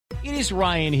It is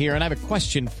Ryan here, and I have a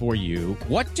question for you.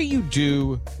 What do you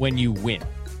do when you win?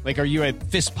 Like, are you a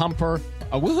fist pumper,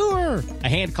 a woo-hooer, a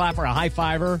hand clapper, a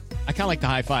high-fiver? I kind of like the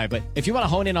high-five, but if you want to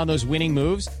hone in on those winning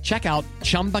moves, check out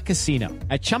Chumba Casino.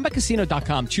 At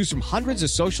ChumbaCasino.com, choose from hundreds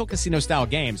of social casino-style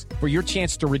games for your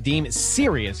chance to redeem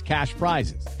serious cash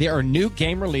prizes. There are new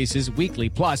game releases weekly,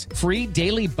 plus free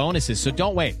daily bonuses, so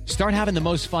don't wait. Start having the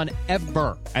most fun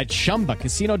ever at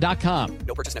ChumbaCasino.com.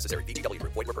 No purchase necessary. VGW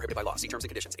Group. Void where prohibited by law. See terms and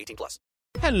conditions. 18+.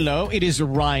 Hello, it is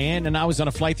Ryan, and I was on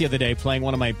a flight the other day playing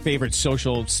one of my favorite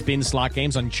social spin slot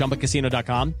games on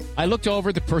ChumbaCasino.com. I looked over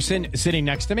at the person sitting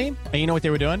next to me, and you know what they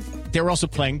were doing? They were also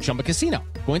playing Chumba Casino.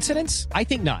 Coincidence? I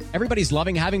think not. Everybody's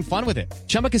loving having fun with it.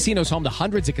 Chumba Casino is home to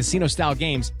hundreds of casino-style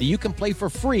games that you can play for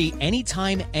free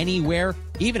anytime, anywhere,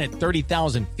 even at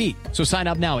 30,000 feet. So sign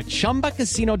up now at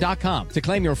ChumbaCasino.com to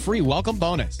claim your free welcome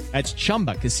bonus. That's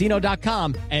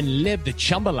ChumbaCasino.com and live the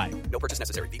Chumba life. No purchase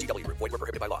necessary. VGW Group. Void where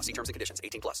prohibited by law. See terms and conditions.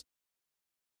 18+.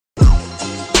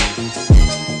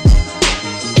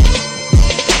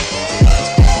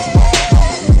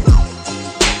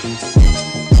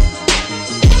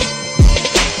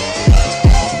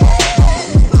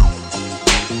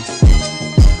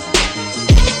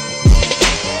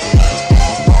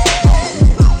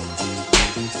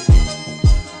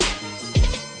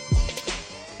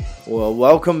 Well,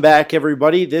 welcome back,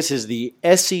 everybody. This is the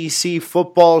SEC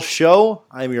Football Show.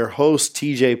 I'm your host,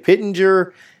 TJ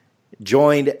Pittenger,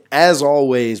 joined, as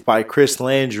always, by Chris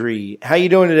Landry. How you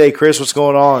doing today, Chris? What's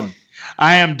going on?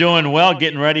 I am doing well,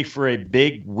 getting ready for a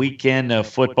big weekend of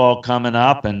football coming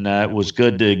up, and it was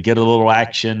good to get a little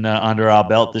action under our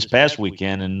belt this past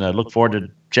weekend, and look forward to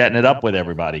chatting it up with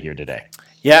everybody here today.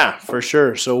 Yeah, for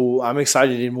sure. So I'm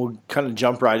excited, and we'll kind of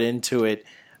jump right into it.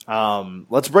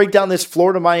 Let's break down this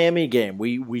Florida-Miami game.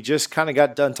 We just kind of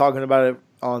got done talking about it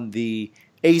on the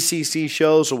ACC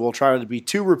show, so we'll try to be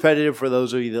too repetitive for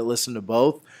those of you that listen to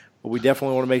both. But we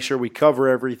definitely want to make sure we cover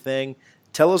everything.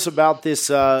 Tell us about this,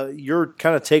 your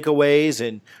kind of takeaways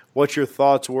and what your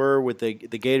thoughts were with the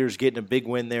Gators getting a big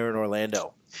win there in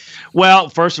Orlando. Well,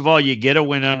 first of all, you get a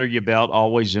win under your belt,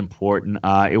 always important.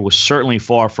 It was certainly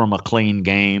far from a clean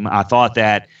game. I thought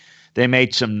that they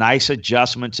made some nice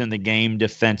adjustments in the game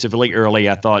defensively early.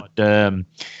 I thought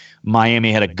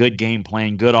Miami had a good game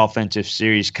plan, good offensive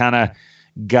series, kind of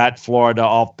got Florida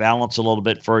off balance a little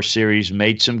bit first series,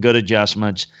 made some good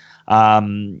adjustments,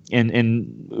 and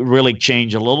really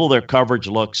changed a little their coverage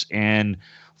looks and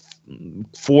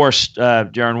forced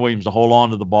Jarren Williams to hold on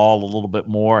to the ball a little bit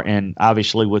more. And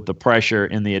obviously with the pressure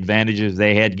and the advantages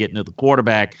they had getting to the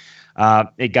quarterback,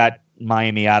 it got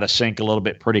Miami out of sync a little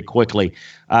bit pretty quickly.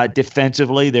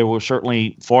 Defensively, there were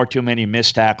certainly far too many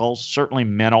missed tackles, certainly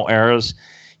mental errors,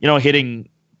 hitting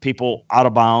people out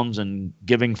of bounds and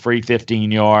giving free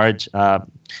 15 yards, third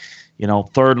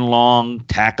and long,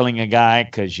 tackling a guy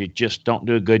because you just don't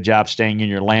do a good job staying in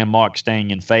your landmark,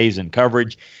 staying in phase and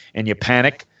coverage, and you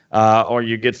panic or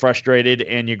you get frustrated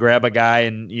and you grab a guy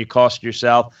and you cost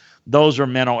yourself. Those are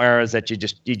mental errors that you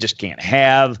just can't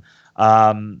have.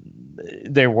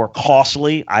 They were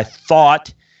costly. I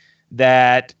thought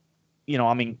that,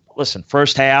 listen,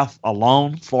 first half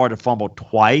alone, Florida fumbled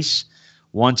twice,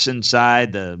 once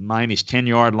inside the Miami's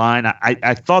 10-yard line.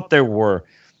 I thought there were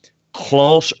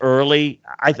close early.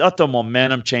 I thought the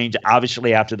momentum changed,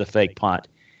 obviously, after the fake punt.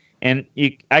 And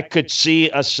I could see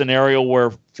a scenario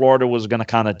where Florida was going to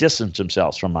kind of distance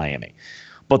themselves from Miami.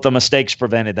 But the mistakes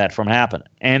prevented that from happening.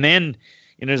 And then,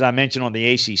 as I mentioned on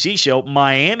the ACC show,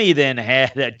 Miami then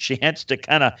had a chance to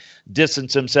kind of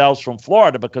distance themselves from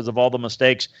Florida because of all the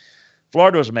mistakes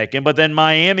Florida was making. But then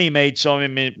Miami made so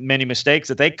many mistakes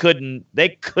that they couldn't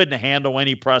handle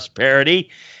any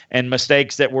prosperity, and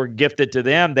mistakes that were gifted to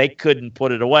them, they couldn't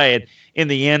put it away. And in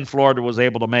the end, Florida was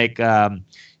able to make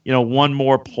one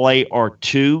more play or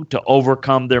two to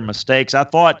overcome their mistakes. I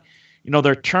thought,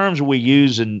 there are terms we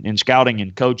use in scouting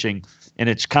and coaching, and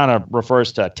it's kind of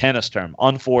refers to a tennis term,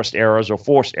 unforced errors or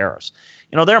forced errors.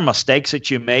 There are mistakes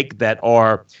that you make that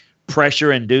are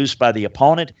pressure induced by the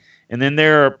opponent, and then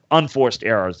there are unforced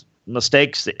errors,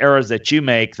 errors that you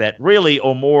make that really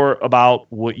are more about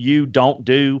what you don't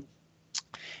do.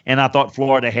 And I thought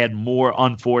Florida had more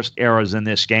unforced errors in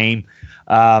this game.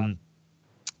 I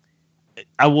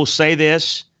will say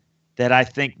this, that I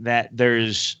think that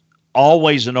there's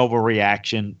always an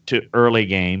overreaction to early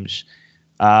games.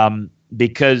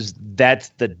 Because that's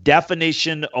the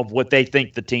definition of what they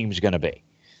think the team's going to be.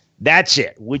 That's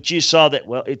it. Which you saw that,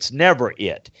 it's never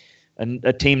it. And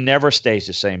a team never stays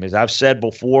the same. As I've said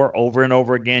before, over and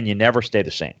over again, you never stay the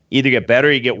same. Either get better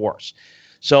or you get worse.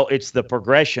 So it's the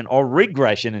progression or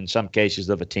regression in some cases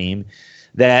of a team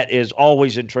that is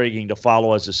always intriguing to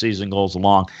follow as the season goes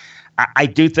along. I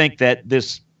do think that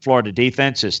this Florida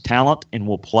defense is talent and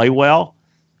will play well.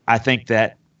 I think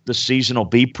that the season will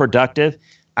be productive.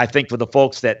 I think for the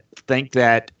folks that think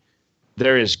that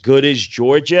they're as good as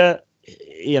Georgia,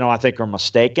 I think are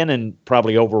mistaken and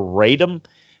probably overrate them.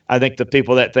 I think the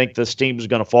people that think this team is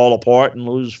going to fall apart and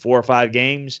lose 4 or 5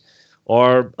 games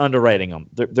are underrating them.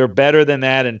 They're better than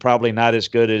that and probably not as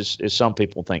good as some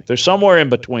people think. They're somewhere in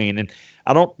between. And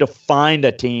I don't define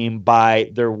a team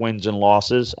by their wins and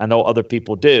losses. I know other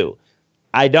people do.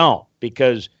 I don't,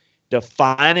 because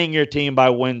defining your team by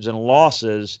wins and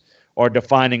losses or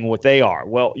defining what they are.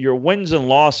 Well, your wins and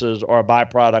losses are a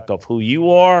byproduct of who you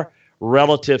are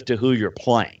relative to who you're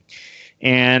playing.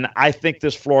 And I think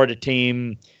this Florida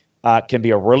team can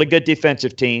be a really good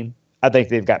defensive team. I think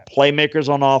they've got playmakers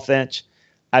on offense.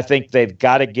 I think they've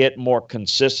got to get more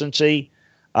consistency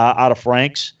out of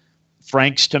Franks.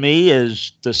 Franks, to me,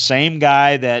 is the same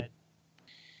guy that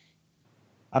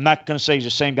I'm not going to say he's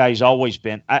the same guy he's always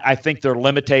been. I think there are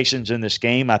limitations in this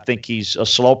game. I think he's a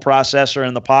slow processor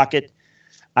in the pocket.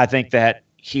 I think that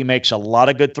he makes a lot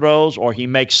of good throws, or he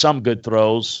makes some good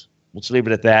throws. Let's leave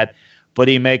it at that. But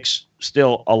he makes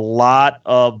still a lot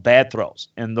of bad throws.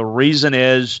 And the reason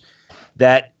is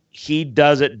that he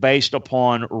does it based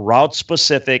upon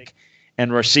route-specific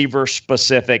and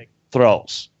receiver-specific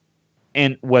throws,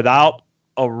 and without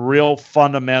a real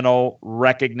fundamental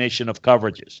recognition of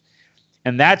coverages.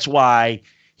 And that's why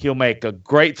he'll make a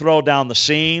great throw down the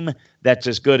seam that's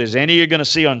as good as any you're going to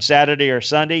see on Saturday or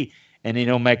Sunday, and then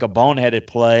he'll make a boneheaded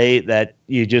play that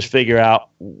you just figure out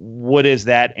what is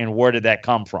that and where did that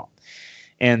come from.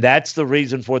 And that's the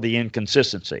reason for the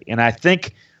inconsistency. And I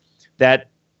think that,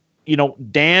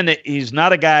 Dan, he's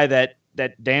not a guy that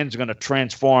Dan's going to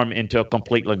transform into a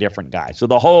completely different guy. So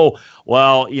the whole,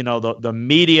 the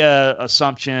media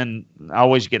assumption, I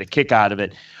always get a kick out of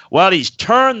it. Well, he's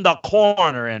turned the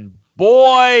corner, and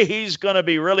boy, he's going to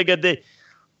be really good.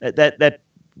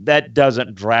 That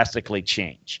doesn't drastically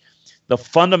change. The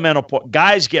fundamental point,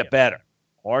 guys get better,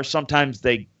 or sometimes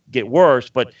they get worse,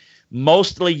 but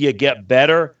mostly you get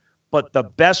better. But the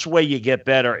best way you get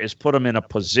better is put them in a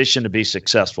position to be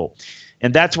successful.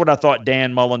 And that's what I thought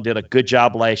Dan Mullen did a good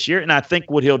job last year. And I think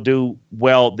what he'll do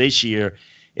well this year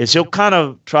is he'll kind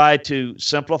of try to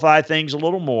simplify things a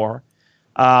little more,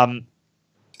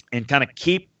 and kind of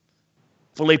keep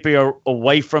Felipe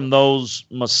away from those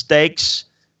mistakes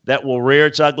that will rear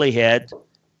its ugly head,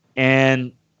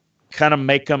 and kind of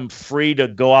make him free to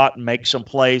go out and make some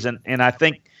plays. And I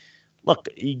think, look,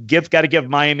 you got to give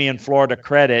Miami and Florida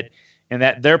credit in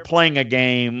that they're playing a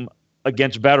game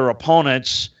against better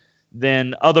opponents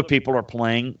than other people are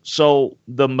playing. So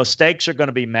the mistakes are going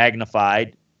to be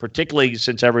magnified, particularly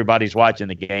since everybody's watching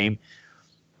the game.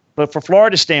 But for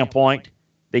Florida's standpoint,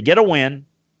 they get a win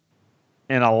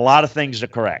and a lot of things to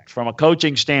correct. From a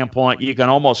coaching standpoint, you can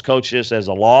almost coach this as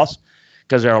a loss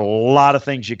because there are a lot of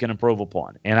things you can improve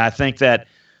upon. And I think that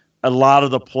a lot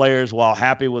of the players, while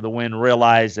happy with the win,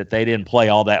 realize that they didn't play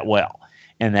all that well,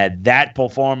 and that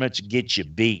performance gets you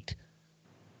beat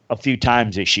a few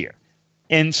times this year.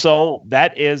 And so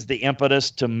that is the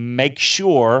impetus to make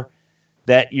sure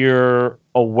that your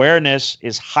awareness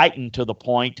is heightened to the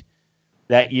point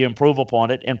that you improve upon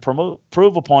it and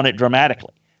improve upon it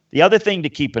dramatically. The other thing to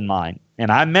keep in mind,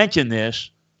 and I mentioned this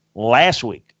last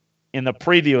week in the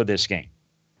preview of this game,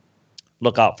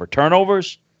 look out for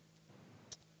turnovers,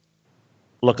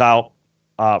 look out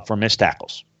for missed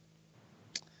tackles.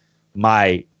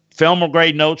 My film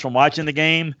grade notes from watching the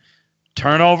game: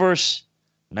 turnovers,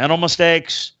 mental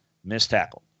mistakes, missed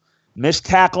tackle. Missed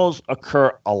tackles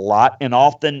occur a lot, and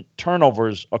often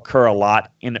turnovers occur a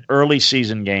lot in early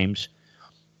season games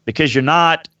because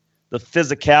the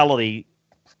physicality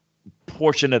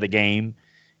portion of the game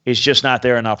is just not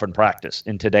there enough in practice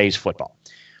in today's football.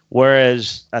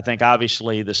 Whereas I think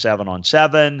obviously the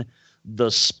 7-on-7,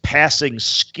 the passing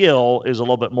skill is a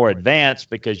little bit more advanced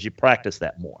because you practice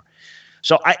that more.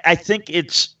 So I think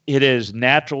it is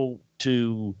natural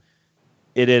to,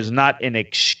 it is not an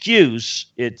excuse.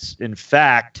 It's in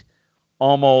fact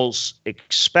almost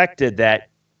expected that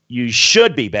you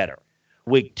should be better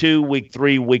week 2, week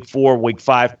 3, week 4, week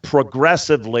 5,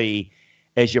 progressively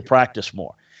as you practice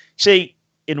more. See,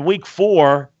 in week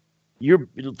 4,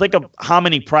 think of how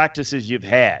many practices you've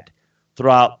had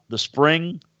throughout the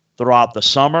spring, throughout the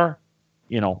summer,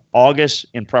 August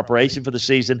in preparation for the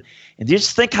season. And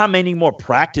just think how many more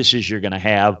practices you're going to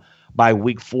have by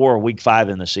week 4 or week 5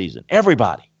 in the season.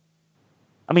 Everybody.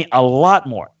 I mean, a lot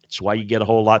more. It's why you get a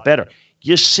whole lot better.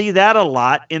 You see that a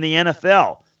lot in the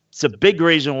NFL. It's a big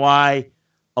reason why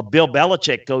a Bill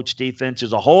Belichick coach defense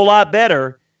is a whole lot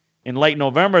better in late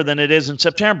November than it is in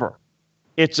September.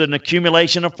 It's an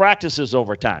accumulation of practices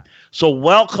over time. So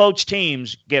well-coached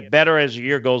teams get better as the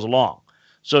year goes along.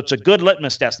 So it's a good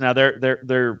litmus test. Now,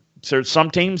 there's some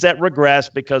teams that regress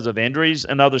because of injuries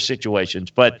and other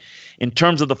situations. But in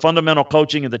terms of the fundamental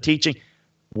coaching and the teaching,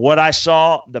 what I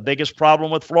saw, the biggest problem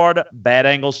with Florida, bad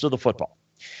angles to the football.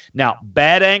 Now,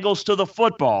 bad angles to the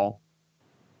football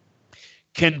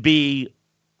can be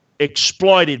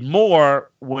exploited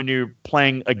more when you're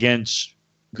playing against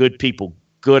good people,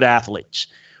 good athletes.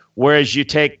 Whereas you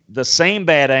take the same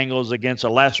bad angles against a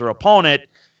lesser opponent,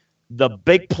 the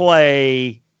big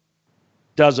play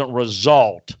doesn't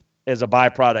result as a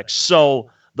byproduct. So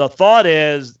the thought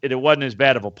is that it wasn't as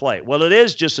bad of a play. Well, it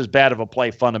is just as bad of a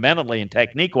play fundamentally and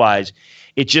technique-wise.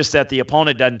 It's just that the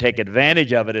opponent doesn't take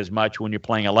advantage of it as much when you're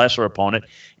playing a lesser opponent.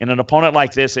 And an opponent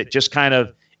like this, it just kind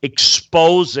of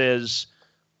exposes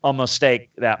a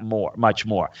mistake much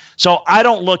more. So I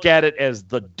don't look at it as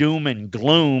the doom and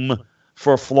gloom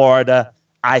for Florida.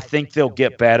 I think they'll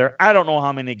get better. I don't know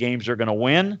how many games they're going to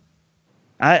win.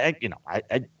 I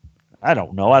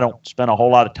don't know. I don't spend a whole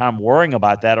lot of time worrying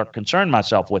about that or concern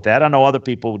myself with that. I know other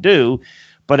people do.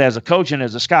 But as a coach and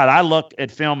as a scout, I look at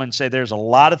film and say there's a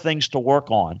lot of things to work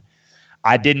on.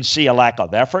 I didn't see a lack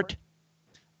of effort.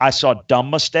 I saw dumb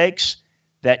mistakes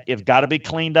that have got to be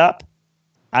cleaned up.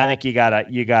 I think you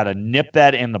gotta nip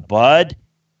that in the bud,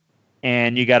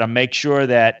 and you got to make sure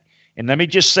that. And let me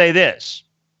just say this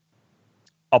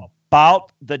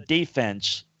about the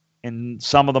defense and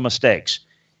some of the mistakes: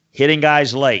 hitting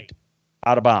guys late,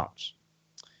 out of bounds,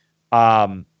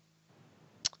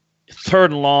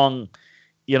 third and long,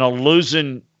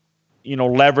 losing,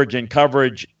 leverage and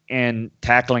coverage and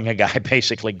tackling a guy,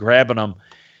 basically grabbing him.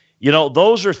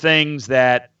 Those are things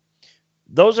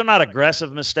those are not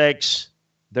aggressive mistakes.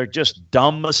 They're just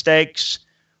dumb mistakes,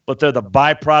 but they're the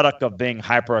byproduct of being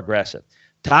hyper-aggressive.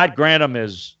 Todd Grantham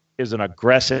is an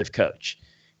aggressive coach,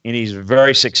 and he's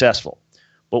very successful.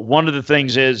 But one of the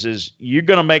things is you're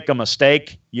going to make a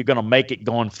mistake, you're going to make it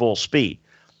going full speed.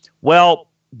 Well,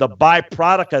 the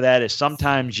byproduct of that is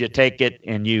sometimes you take it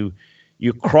and you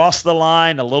cross the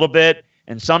line a little bit,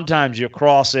 and sometimes you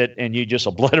cross it and you just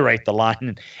obliterate the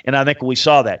line. And I think we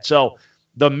saw that. So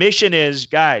the mission is,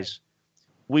 guys,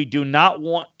 we do not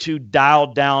want to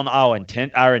dial down our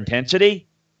intensity,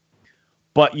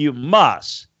 but you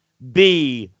must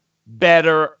be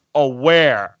better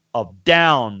aware of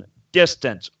down,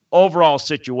 distance, overall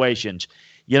situations.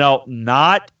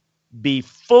 Not be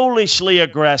foolishly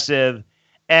aggressive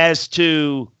as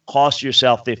to cost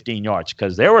yourself 15 yards,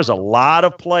 because there was a lot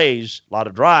of plays, a lot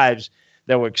of drives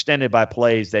that were extended by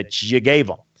plays that you gave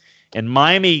them. And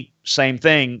Miami, same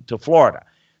thing to Florida.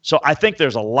 So I think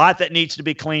there's a lot that needs to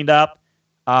be cleaned up.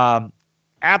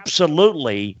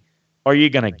 Absolutely. Are you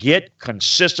going to get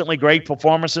consistently great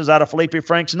performances out of Felipe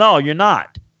Franks? No, you're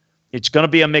not. It's going to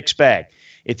be a mixed bag.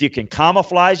 If you can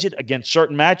camouflage it against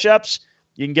certain matchups,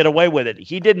 you can get away with it.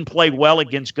 He didn't play well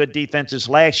against good defenses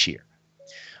last year.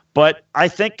 But I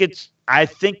think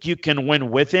you can win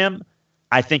with him.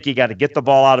 I think you got to get the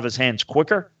ball out of his hands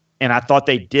quicker. And I thought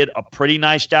they did a pretty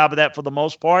nice job of that for the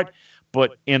most part.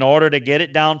 But in order to get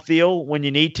it downfield when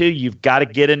you need to, you've got to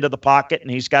get into the pocket, and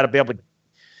he's got to be able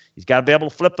to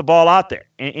flip the ball out there.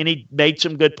 And he made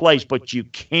some good plays, but you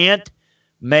can't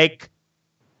make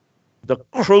the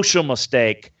crucial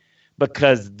mistake,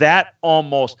 because that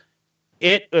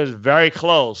it is very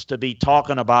close to be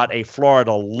talking about a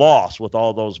Florida loss with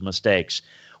all those mistakes.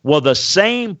 Well, the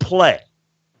same play,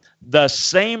 the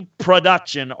same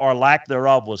production or lack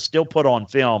thereof was still put on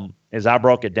film as I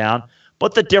broke it down.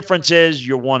 But the difference is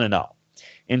you're 1-0.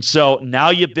 And so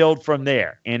now you build from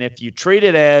there. And if you treat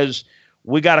it as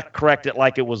we got to correct it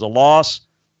like it was a loss,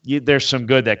 there's some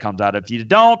good that comes out. If you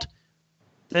don't,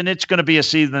 then it's going to be a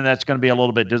season that's going to be a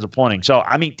little bit disappointing. So,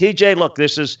 TJ, look,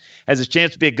 this has a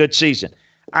chance to be a good season.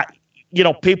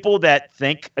 People that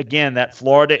think, again, that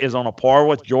Florida is on a par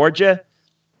with Georgia,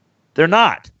 they're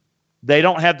not. They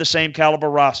don't have the same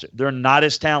caliber roster. They're not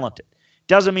as talented.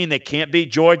 Doesn't mean they can't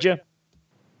beat Georgia.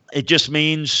 It just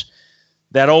means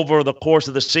that over the course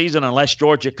of the season, unless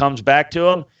Georgia comes back to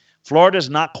them, Florida's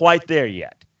not quite there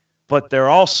yet. But they're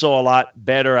also a lot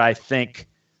better, I think,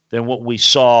 than what we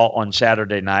saw on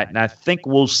Saturday night. And I think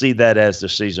we'll see that as the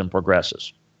season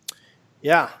progresses.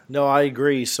 Yeah, no, I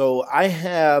agree. So I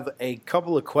have a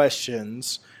couple of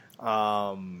questions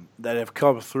that have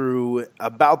come through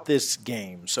about this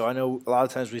game. So I know a lot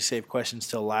of times we save questions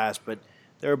till last, but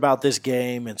they're about this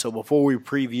game. And so before we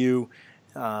preview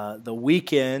the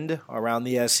weekend around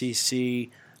the SEC,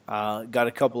 got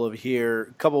a couple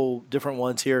different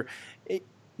ones here.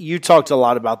 you talked a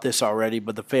lot about this already,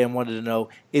 but the fan wanted to know,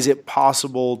 is it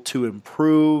possible to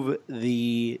improve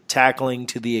the tackling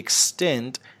to the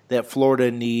extent that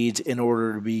Florida needs in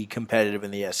order to be competitive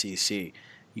in the SEC?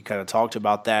 You kind of talked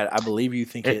about that. I believe you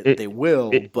think they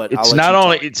will, but it's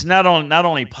not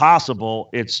only possible,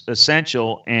 it's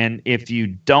essential. And if you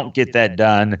don't get that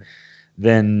done,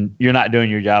 then you're not doing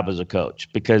your job as a coach,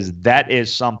 because that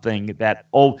is something that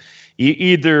you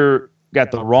either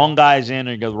got the wrong guys in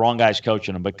or you got the wrong guys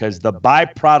coaching them, because the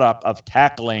byproduct of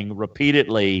tackling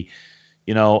repeatedly,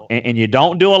 and you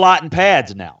don't do a lot in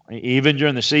pads now, even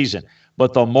during the season.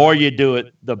 But the more you do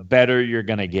it, the better you're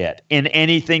going to get in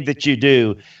anything that you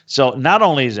do. So not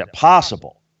only is it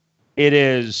possible, it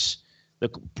is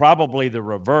probably the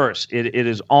reverse. It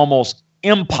is almost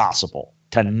impossible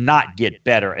to not get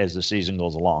better as the season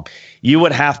goes along.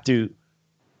 You'd have to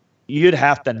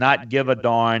not give a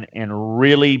darn and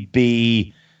really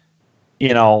be,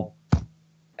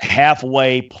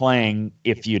 halfway playing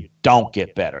if you don't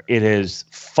get better. It is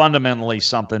fundamentally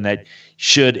something that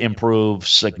should improve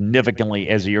significantly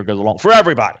as the year goes along for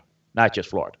everybody, not just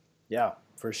Florida. Yeah,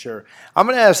 for sure. I'm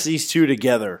going to ask these two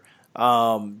together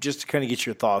just to kind of get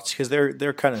your thoughts, because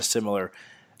they're kind of similar.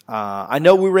 I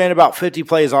know we ran about 50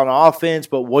 plays on offense,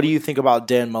 but what do you think about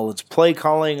Dan Mullen's play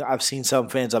calling? I've seen some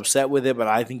fans upset with it, but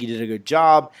I think he did a good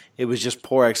job. It was just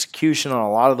poor execution on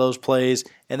a lot of those plays.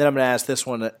 And then I'm going to ask this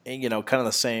one, kind of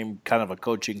the same kind of a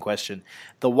coaching question.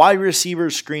 The wide receiver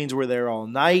screens were there all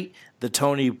night. The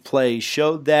Toney play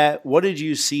showed that. What did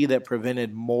you see that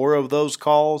prevented more of those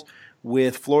calls?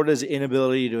 With Florida's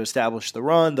inability to establish the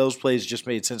run, those plays just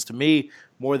made sense to me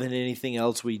more than anything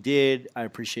else we did. I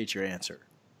appreciate your answer.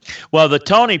 Well, the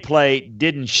Toney play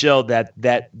didn't show that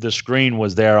the screen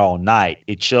was there all night.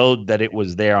 It showed that it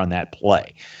was there on that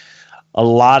play. A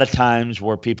lot of times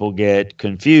where people get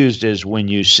confused is when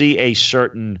you see a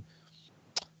certain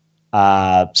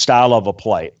style of a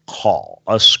play, call,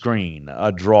 a screen,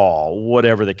 a draw,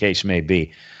 whatever the case may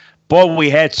be. Boy, we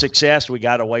had success, we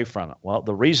got away from it. Well,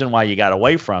 the reason why you got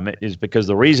away from it is because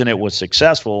the reason it was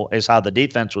successful is how the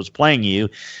defense was playing you.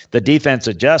 The defense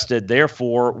adjusted,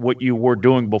 therefore, what you were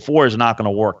doing before is not going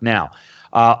to work now.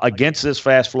 Against this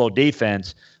fast flow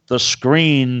defense, the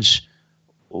screens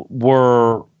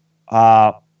were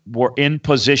in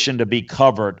position to be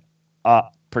covered,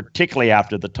 particularly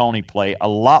after the Toney play, a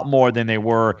lot more than they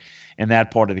were in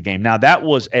that part of the game. Now, that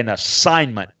was an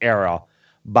assignment error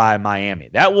by Miami.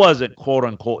 That wasn't quote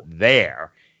unquote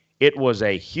there. It was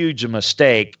a huge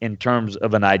mistake in terms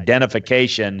of an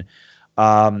identification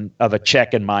of a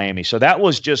check in Miami. So that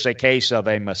was just a case of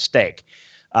a mistake.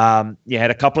 You had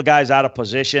a couple of guys out of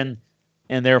position,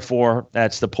 and therefore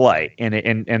that's the play. And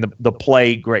the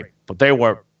play, great. But they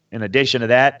were, in addition to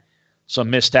that, some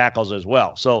missed tackles as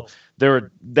well. So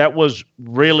that was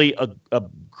really a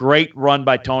great run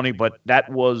by Toney, but that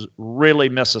was really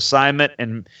misassignment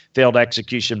and failed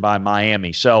execution by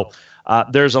Miami. So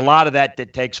there's a lot of that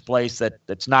takes place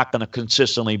that's not going to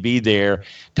consistently be there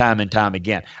time and time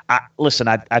again. I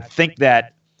think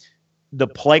that the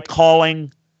play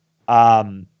calling,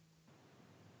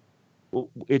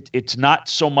 it's not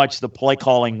so much the play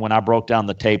calling when I broke down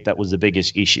the tape that was the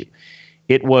biggest issue.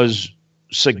 It was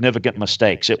significant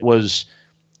mistakes. It was,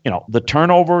 the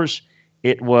turnovers.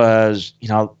 It was,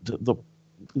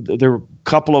 there were a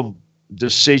couple of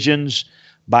decisions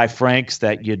by Franks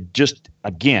that you just,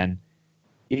 again,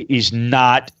 he's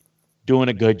not doing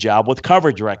a good job with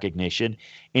coverage recognition,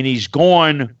 and he's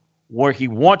going where he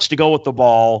wants to go with the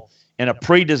ball in a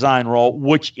pre-designed role,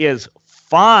 which is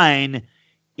fine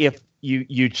if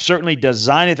you certainly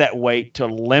design it that way to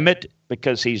limit,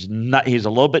 because he's a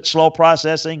little bit slow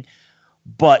processing,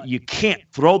 but you can't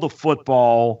throw the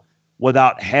football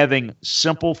without having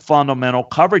simple fundamental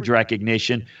coverage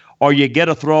recognition, or you get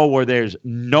a throw where there's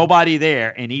nobody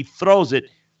there and he throws it.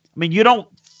 I mean, you don't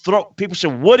throw. People say,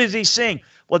 what is he seeing?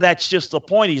 Well, that's just the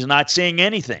point. He's not seeing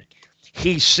anything.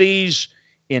 He sees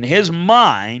in his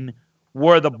mind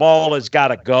where the ball has got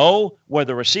to go, where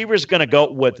the receiver is going to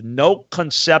go, with no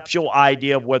conceptual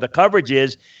idea of where the coverage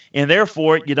is, and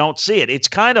therefore you don't see it. It's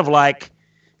kind of like,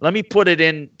 let me put it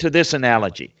into this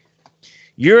analogy.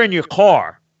 You're in your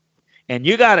car, and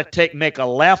you got to make a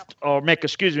left or make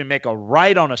a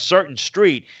right on a certain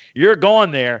street. You're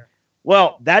going there.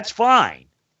 Well, that's fine,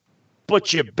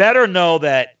 but you better know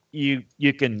that you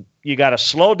got to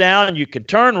slow down. You can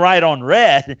turn right on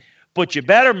red, but you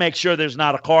better make sure there's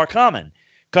not a car coming,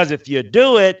 because if you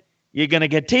do it, you're going to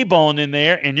get T-boned in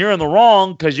there, and you're in the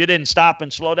wrong because you didn't stop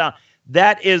and slow down.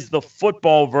 That is the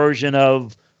football version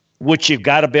of which you've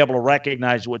got to be able to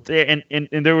recognize what there. And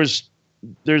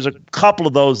there's a couple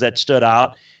of those that stood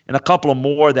out, and a couple of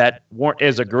more that weren't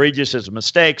as egregious as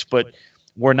mistakes, but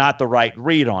were not the right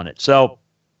read on it. So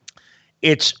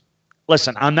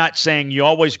listen, I'm not saying you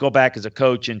always go back as a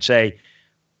coach and say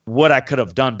what I could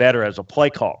have done better as a play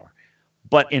caller.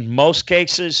 But in most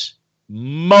cases,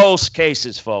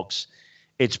 folks,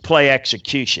 it's play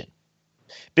execution.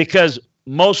 Because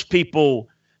most people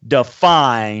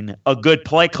define a good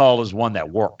play call as one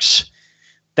that works.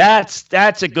 That's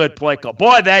a good play call.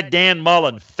 Boy, that Dan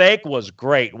Mullen fake was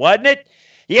great, wasn't it?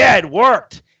 Yeah, it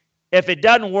worked. If it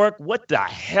doesn't work, what the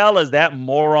hell is that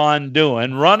moron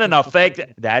doing? Running a fake?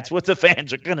 That's what the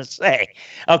fans are going to say.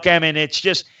 Okay, I mean, it's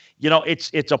just,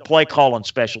 it's a play call on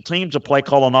special teams, a play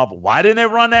call on offense. Why didn't they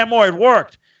run that more? It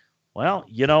worked. Well,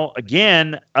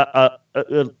 again,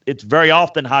 it's very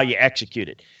often how you execute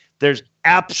it. There's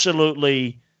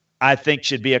absolutely, I think,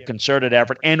 should be a concerted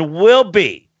effort and will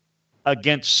be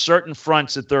against certain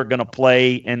fronts that they're going to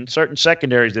play and certain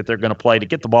secondaries that they're going to play to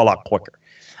get the ball out quicker.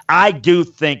 I do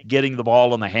think getting the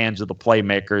ball in the hands of the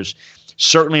playmakers,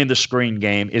 certainly in the screen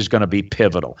game, is going to be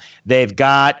pivotal. They've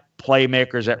got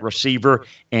playmakers at receiver,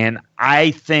 and I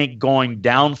think going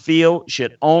downfield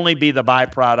should only be the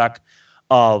byproduct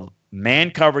of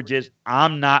man coverages.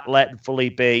 I'm not letting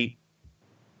Felipe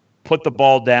put the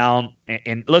ball down.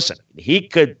 And listen, he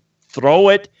could throw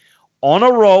it on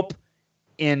a rope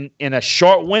in a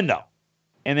short window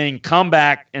and then come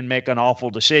back and make an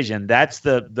awful decision. That's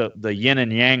the yin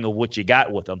and yang of what you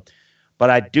got with him.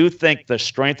 But I do think the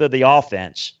strength of the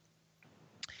offense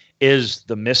is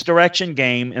the misdirection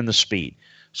game and the speed.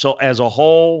 So as a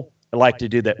whole, I like to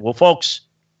do that. Well, folks,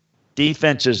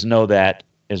 defenses know that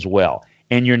as well.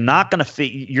 And you're going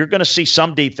to see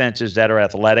some defenses that are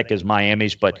athletic as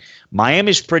Miami's, but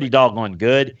Miami's pretty doggone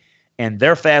good. And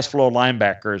their fast flow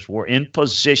linebackers were in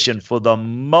position for the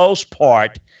most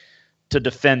part to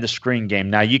defend the screen game.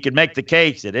 Now, you could make the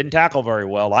case they didn't tackle very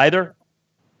well either,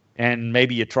 and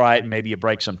maybe you try it and maybe you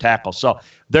break some tackles. So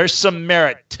there's some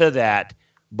merit to that,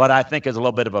 but I think it's a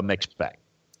little bit of a mixed bag.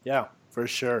 Yeah, for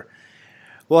sure.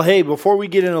 Well, hey, before we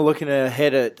get into looking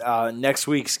ahead at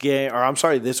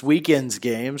this weekend's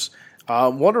games, I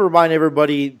want to remind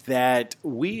everybody that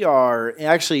we are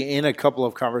actually in a couple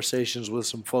of conversations with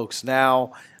some folks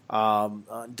now, some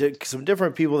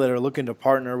different people that are looking to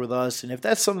partner with us. And if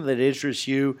that's something that interests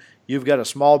you, you've got a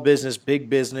small business, big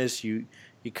business, you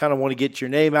kind of want to get your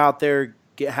name out there,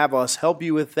 have us help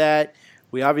you with that.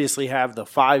 We obviously have the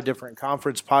 5 different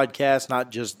conference podcasts,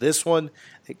 not just this one.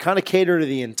 They kind of cater to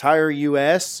the entire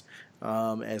U.S.,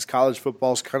 as college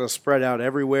football is kind of spread out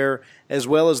everywhere, as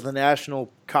well as the national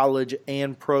college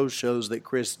and pro shows that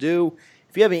Chris do.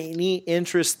 If you have any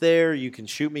interest there, you can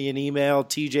shoot me an email,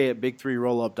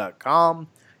 tj@big3rollup.com.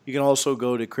 You can also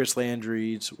go to Chris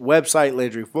Landry's website,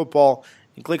 Landry Football,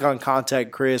 and click on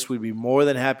Contact Chris. We'd be more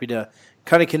than happy to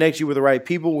kind of connect you with the right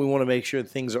people. We want to make sure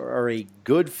things are a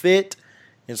good fit.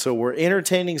 And so we're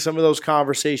entertaining some of those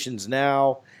conversations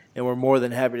now, and we're more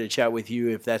than happy to chat with you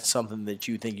if that's something that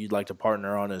you think you'd like to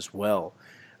partner on as well.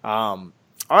 All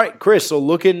right, Chris, so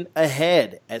looking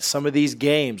ahead at some of these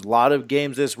games, a lot of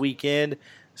games this weekend.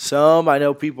 Some I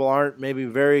know people aren't maybe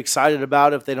very excited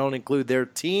about if they don't include their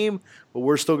team, but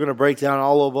we're still going to break down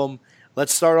all of them.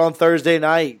 Let's start on Thursday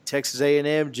night. Texas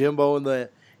A&M, Jimbo and the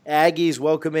Aggies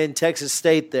welcome in Texas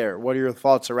State there. What are your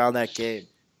thoughts around that game?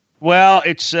 Well,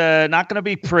 it's not going to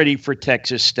be pretty for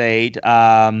Texas State.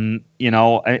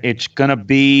 It's going to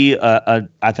be,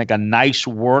 I think, a nice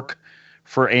work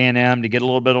for A&M to get a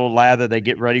little bit of lather. They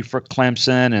get ready for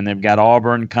Clemson, and they've got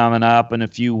Auburn coming up in a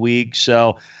few weeks.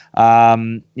 So,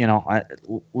 listen,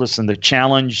 the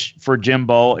challenge for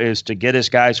Jimbo is to get his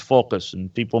guys focused.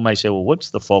 And people may say, well,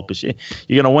 what's the focus? You're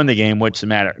going to win the game. What's the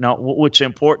matter? No, what's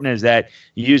important is that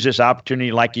you use this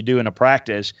opportunity like you do in a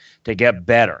practice to get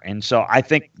better. And so I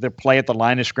think their play at the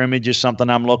line of scrimmage is something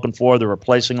I'm looking for. They're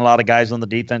replacing a lot of guys on the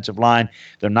defensive line.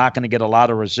 They're not going to get a lot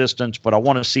of resistance, but I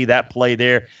want to see that play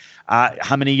there.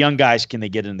 How many young guys can they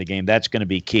get in the game? That's going to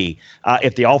be key.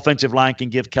 If the offensive line can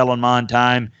give Kellen Mond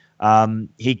time,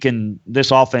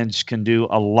 this offense can do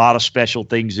a lot of special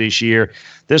things this year.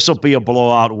 This will be a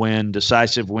blowout win,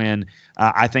 decisive win.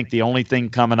 I think the only thing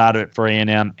coming out of it for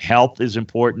A&M, health is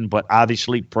important, but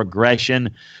obviously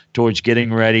progression towards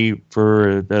getting ready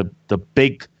for the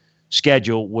big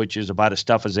schedule, which is about as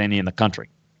tough as any in the country.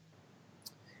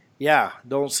 Yeah,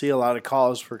 don't see a lot of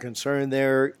cause for concern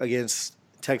there against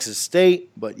Texas State,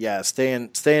 but yeah,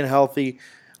 staying healthy.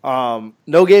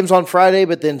 No games on Friday,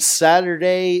 but then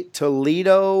Saturday,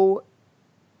 Toledo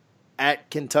at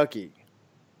Kentucky.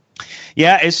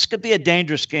 Yeah, it's going to be a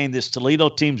dangerous game. This Toledo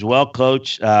team's well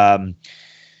coached.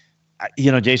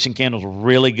 Jason Candle's a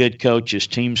really good coach. His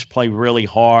teams play really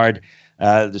hard.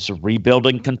 There's a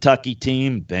rebuilding Kentucky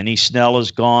team. Benny Snell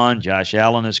is gone. Josh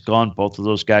Allen is gone. Both of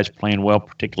those guys playing well,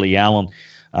 particularly Allen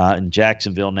in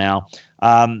Jacksonville now.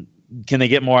 Can they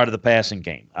get more out of the passing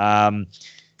game?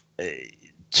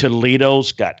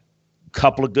 Toledo's got a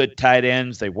couple of good tight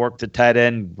ends. They work the tight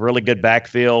end, really good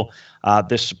backfield.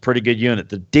 This is a pretty good unit.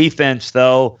 The defense,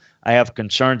 though, I have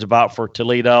concerns about for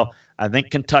Toledo. I think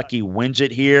Kentucky wins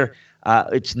it here.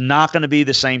 It's not going to be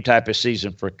the same type of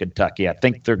season for Kentucky. I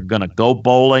think they're going to go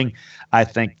bowling. I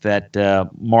think that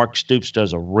Mark Stoops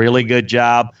does a really good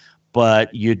job,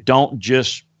 but you don't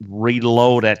just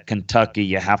reload at Kentucky.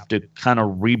 You have to kind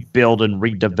of rebuild and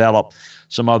redevelop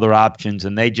some other options,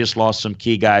 and they just lost some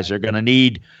key guys. They're going to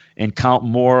need and count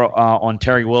more on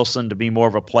Terry Wilson to be more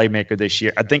of a playmaker this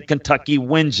year. I think Kentucky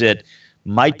wins it.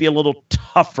 Might be a little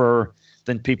tougher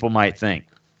than people might think.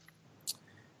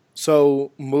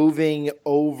 So moving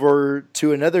over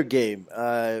to another game,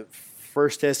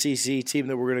 first SEC team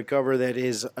that we're going to cover that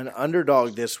is an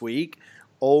underdog this week.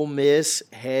 Ole Miss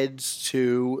heads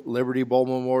to Liberty Bowl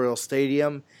Memorial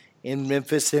Stadium in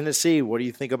Memphis, Tennessee. What do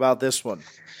you think about this one?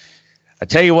 I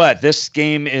tell you what, this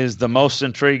game is the most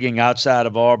intriguing outside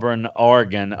of Auburn,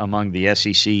 Oregon, among the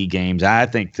SEC games. I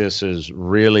think this is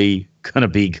really going to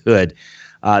be good.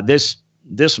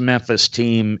 This Memphis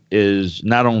team is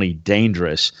not only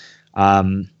dangerous,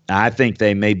 I think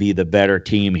they may be the better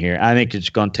team here. I think it's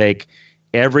going to take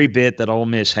every bit that Ole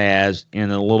Miss has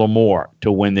and a little more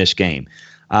to win this game.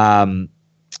 I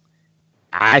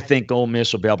think Ole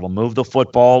Miss will be able to move the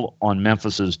football on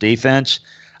Memphis's defense.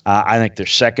 I think their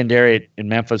secondary in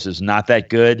Memphis is not that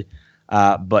good,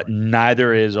 but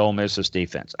neither is Ole Miss's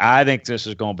defense. I think this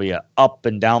is going to be an up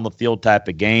and down the field type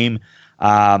of game.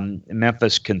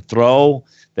 Memphis can throw,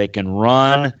 they can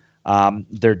run.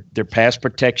 Their pass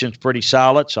protection's pretty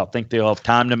solid, so I think they'll have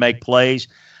time to make plays.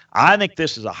 I think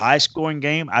this is a high-scoring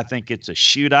game. I think it's a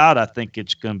shootout. I think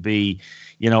it's going to be,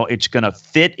 it's going to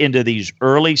fit into these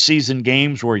early season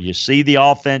games where you see the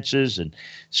offenses and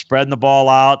spreading the ball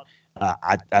out.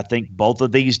 I think both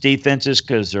of these defenses,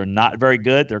 because they're not very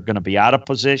good, they're going to be out of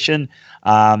position,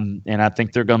 and I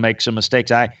think they're going to make some mistakes.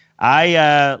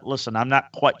 Listen, I'm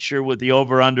not quite sure what the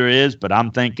over-under is, but I'm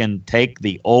thinking take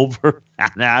the over.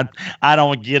 I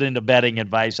don't get into betting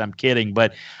advice. I'm kidding,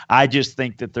 but I just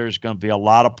think that there's going to be a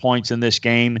lot of points in this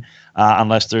game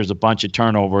unless there's a bunch of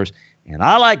turnovers. And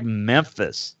I like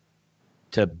Memphis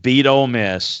to beat Ole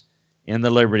Miss in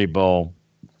the Liberty Bowl.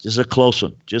 Just a close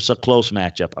one, just a close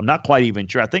matchup. I'm not quite even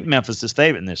sure. I think Memphis is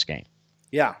favored in this game.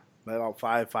 Yeah, about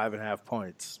 5.5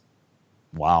 points.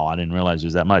 Wow, I didn't realize it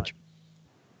was that much.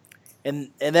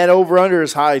 And that over-under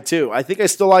is high, too. I think I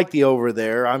still like the over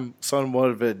there. I'm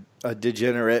somewhat of a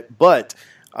degenerate, but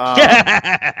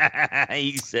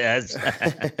he says.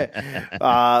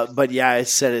 But, yeah, it's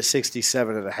set at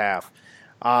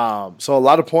 67.5. So a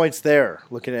lot of points there.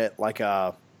 Looking at like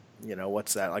a,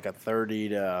 what's that, like a 30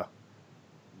 to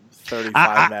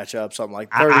 35 matchup, something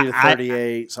like 30 to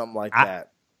 38, something like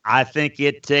that. I think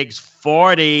it takes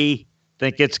 40.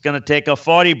 Think it's going to take a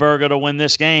 40 burger to win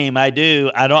this game. I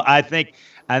do. I think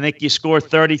you score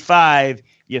 35,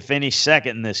 you finish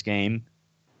second in this game.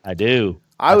 I do.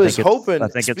 I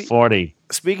think it's 40.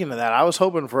 Speaking of that, I was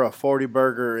hoping for a 40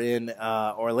 burger in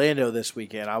Orlando this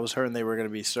weekend. I was hearing they were going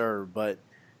to be served, but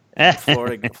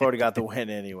Florida got the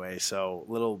win anyway. So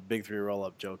little Big 3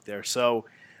 roll-up joke there. So,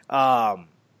 all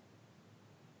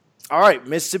right,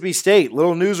 Mississippi State.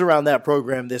 Little news around that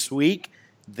program this week.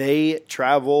 They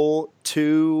travel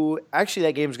to – actually,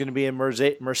 that game is going to be in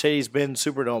Mercedes-Benz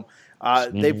Superdome.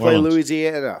 They play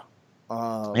Louisiana.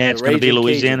 It's going to be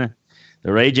Louisiana. Cajun.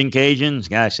 The Raging Cajuns.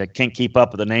 Gosh, I can't keep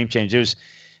up with the name change.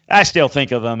 I still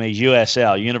think of them as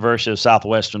USL, University of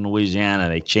Southwestern Louisiana.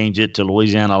 They changed it to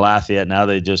Louisiana Lafayette. Now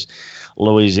they just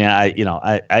Louisiana.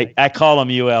 I call them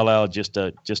ULL just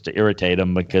to irritate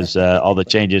them because all the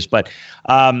changes. But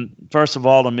first of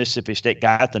all, the Mississippi State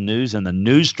got the news, and the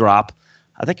news drop.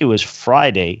 I think it was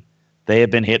Friday. They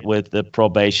have been hit with the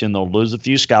probation. They'll lose a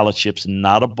few scholarships,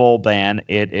 not a bowl ban.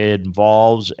 It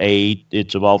involves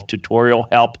tutorial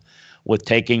help with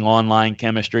taking online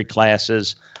chemistry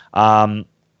classes.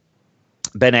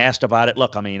 Been asked about it.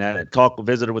 Look, I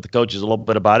visited with the coaches a little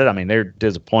bit about it. I mean, they're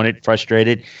disappointed,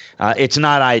 frustrated. It's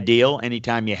not ideal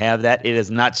anytime you have that. It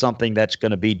is not something that's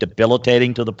going to be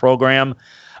debilitating to the program.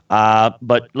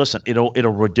 But listen, it'll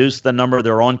reduce the number of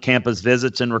their on-campus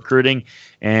visits and recruiting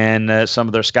and some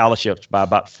of their scholarships by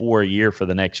about 4 a year for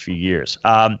the next few years.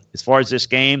 As far as this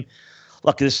game,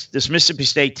 look, this Mississippi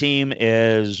State team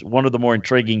is one of the more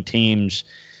intriguing teams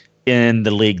in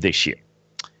the league this year.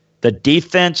 The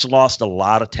defense lost a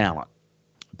lot of talent,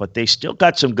 but they still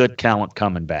got some good talent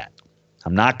coming back.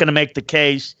 I'm not going to make the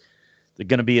case they're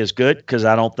going to be as good because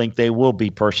I don't think they will be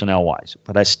personnel-wise.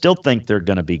 But I still think they're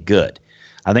going to be good.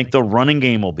 I think the running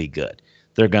game will be good.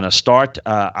 They're going to start,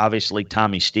 obviously,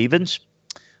 Tommy Stevens.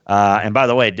 And by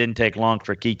the way, it didn't take long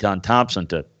for Keaton Thompson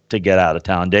to get out of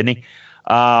town, didn't he?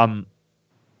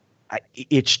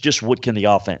 It's just what can the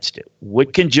offense do?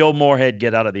 What can Joe Moorhead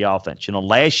get out of the offense?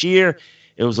 Last year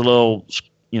it was a little,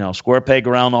 square peg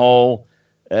around the hole.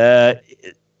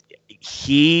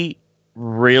 He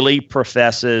really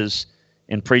professes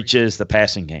and preaches the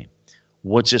passing game.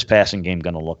 What's this passing game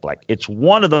going to look like? It's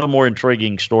one of the more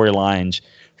intriguing storylines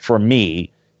for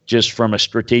me, just from a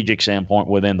strategic standpoint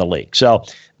within the league. So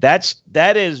that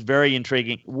is very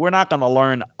intriguing. We're not going to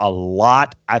learn a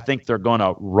lot. I think they're going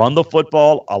to run the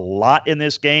football a lot in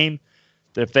this game.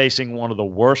 They're facing one of the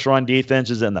worst run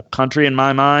defenses in the country, in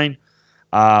my mind.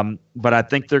 But I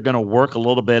think they're going to work a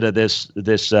little bit of this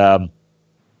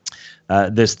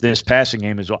passing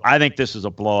game as well. I think this is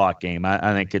a blowout game.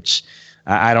 I think it's.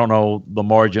 I don't know. The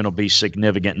margin will be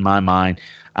significant in my mind.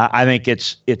 I think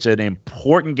it's an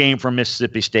important game for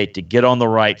Mississippi State to get on the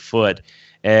right foot,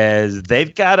 as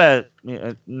they've got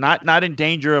not in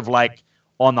danger of like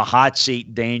on the hot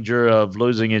seat danger of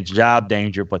losing his job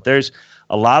danger, but there's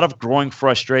a lot of growing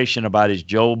frustration about is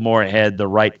Joe Moorhead the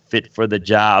right fit for the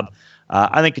job.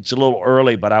 I think it's a little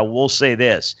early, but I will say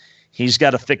this: he's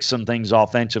got to fix some things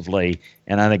offensively,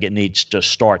 and I think it needs to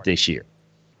start this year.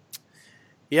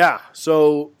 Yeah,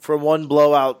 so from one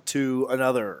blowout to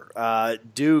another,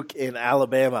 Duke in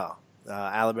Alabama.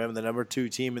 Alabama, the number 2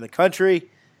 team in the country,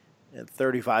 and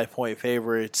 35-point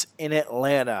favorites in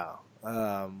Atlanta,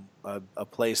 a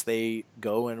place they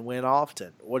go and win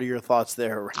often. What are your thoughts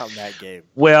there around that game?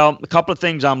 Well, a couple of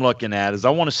things I'm looking at is I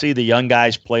want to see the young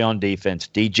guys play on defense.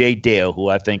 DJ Dale, who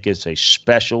I think is a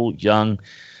special young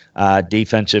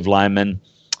defensive lineman,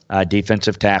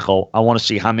 defensive tackle. I want to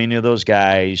see how many of those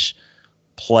guys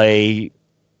play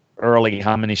early,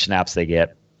 how many snaps they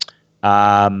get.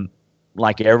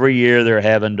 Like every year, they're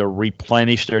having to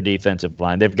replenish their defensive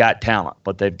line. They've got talent,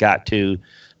 but they've got to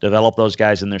develop those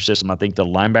guys in their system. I think the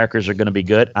linebackers are going to be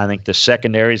good. I think the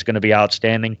secondary is going to be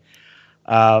outstanding.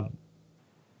 I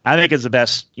think it's the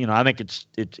best. I think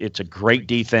it's a great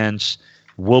defense.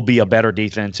 Will be a better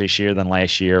defense this year than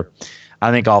last year.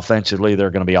 I think offensively, they're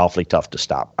going to be awfully tough to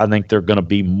stop. I think they're going to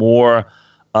be more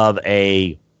of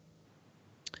a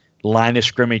line of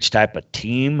scrimmage type of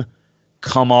team,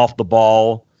 come off the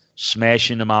ball,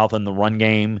 smashing them out in the run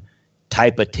game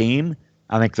type of team.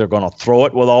 I think they're going to throw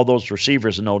it with all those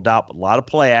receivers, no doubt, but a lot of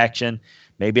play action,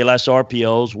 maybe less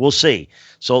RPOs. We'll see.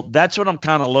 So that's what I'm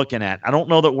kind of looking at. I don't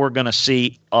know that we're going to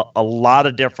see a lot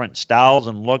of different styles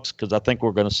and looks, because I think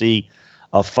we're going to see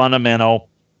a fundamental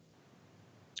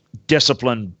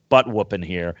discipline butt whooping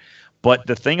here. But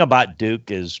the thing about Duke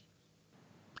is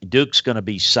Duke's going to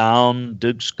be sound.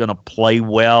 Duke's going to play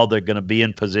well. They're going to be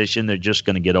in position. They're just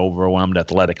going to get overwhelmed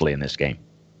athletically in this game.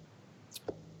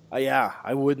 Yeah,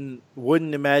 I wouldn't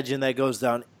imagine that goes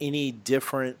down any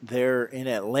different there in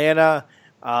Atlanta.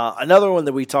 Another one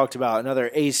that we talked about, another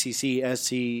ACC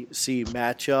SEC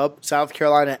matchup. South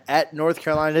Carolina at North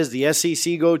Carolina. Does the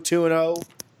SEC go 2-0?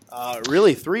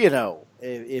 Really 3-0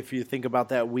 if you think about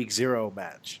that Week 0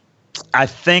 match. I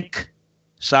think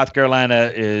South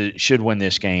Carolina should win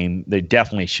this game. They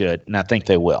definitely should, and I think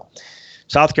they will.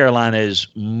 South Carolina is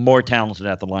more talented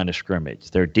at the line of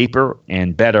scrimmage. They're deeper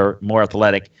and better, more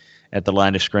athletic at the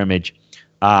line of scrimmage.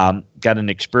 Got an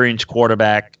experienced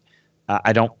quarterback.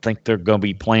 I don't think they're going to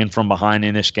be playing from behind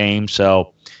in this game,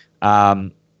 so I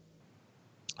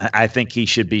think he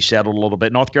should be settled a little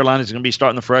bit. North Carolina is going to be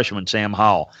starting the freshman, Sam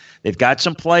Howell. They've got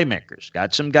some playmakers,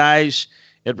 got some guys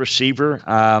at receiver,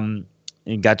 and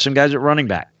got some guys at running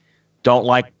back. Don't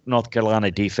like North Carolina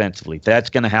defensively.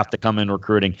 That's going to have to come in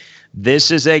recruiting.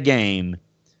 This is a game.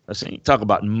 Let's talk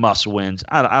about must wins.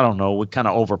 I don't know. We kind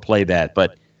of overplay that,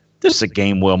 but this is a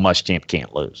game Will Muschamp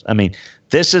can't lose. I mean,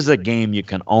 this is a game you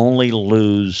can only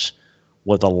lose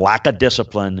with a lack of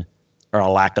discipline or a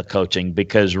lack of coaching,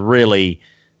 because really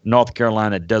North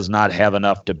Carolina does not have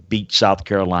enough to beat South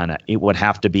Carolina. It would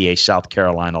have to be a South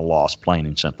Carolina loss, plain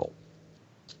and simple.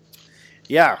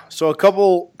 Yeah, so a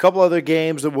couple other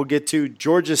games that we'll get to.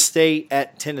 Georgia State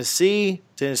at Tennessee.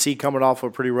 Tennessee coming off a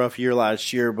pretty rough year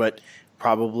last year, but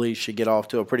probably should get off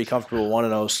to a pretty comfortable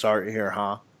 1-0 start here,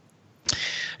 huh?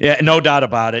 Yeah, no doubt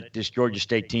about it. This Georgia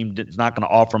State team is not going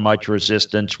to offer much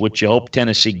resistance. What you hope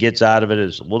Tennessee gets out of it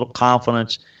is a little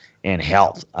confidence and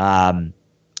health.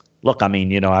 Look, I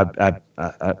mean, I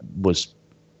was,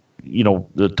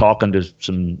 talking to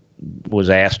some, was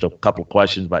asked a couple of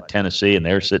questions about Tennessee, and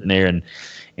they're sitting there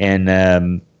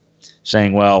and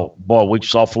saying, well, boy, we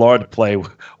saw Florida play.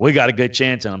 We got a good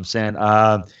chance. And I'm saying,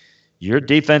 your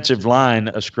defensive line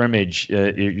of scrimmage,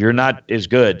 you're not as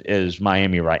good as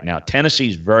Miami right now.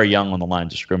 Tennessee's very young on the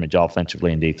lines of scrimmage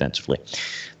offensively and defensively.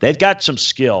 They've got some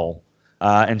skill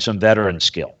and some veteran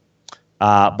skill.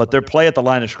 But their play at the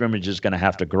line of scrimmage is going to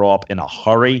have to grow up in a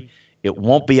hurry. It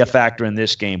won't be a factor in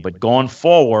this game, but going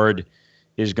forward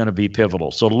is going to be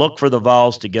pivotal. So look for the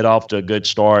Vols to get off to a good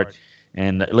start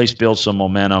and at least build some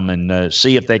momentum and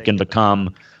see if they can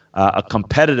become a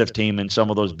competitive team in some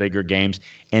of those bigger games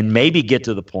and maybe get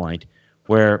to the point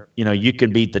where, you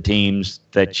can beat the teams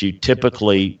that you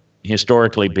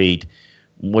historically beat,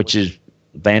 which is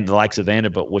the likes of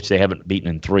Vanderbilt, which they haven't beaten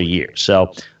in 3 years.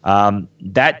 So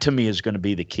that to me is going to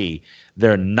be the key.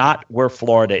 They're not where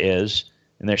Florida is,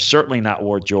 and they're certainly not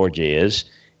where Georgia is.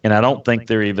 And I don't think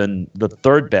they're even the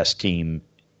third best team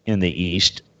in the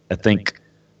East. I think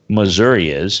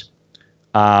Missouri is.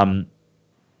 But,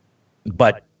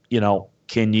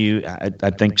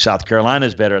 I think South Carolina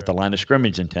is better at the line of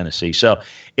scrimmage than Tennessee. So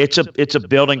it's a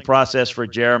building process for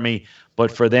Jeremy. But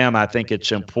for them, I think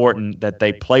it's important that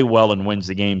they play well and wins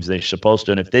the games they're supposed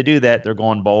to. And if they do that, they're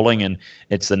going bowling, and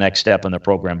it's the next step in the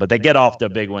program. But they get off to a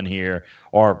big one here,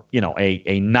 or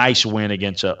a nice win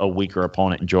against a weaker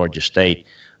opponent in Georgia State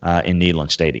in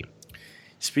Neyland Stadium.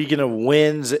 Speaking of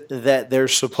wins that they're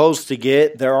supposed to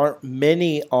get, there aren't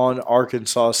many on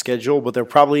Arkansas' schedule, but there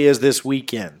probably is this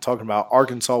weekend. Talking about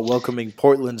Arkansas welcoming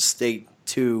Portland State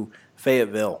to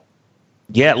Fayetteville.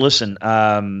 Yeah, listen,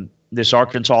 this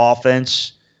Arkansas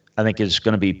offense, I think, is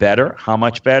going to be better. How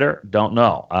much better? Don't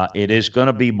know. It is going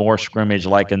to be more scrimmage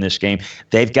like in this game.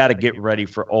 They've got to get ready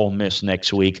for Ole Miss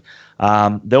next week.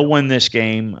 They'll win this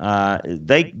game.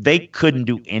 They couldn't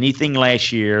do anything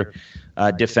last year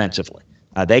defensively.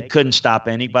 They couldn't stop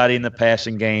anybody in the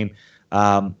passing game.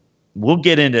 We'll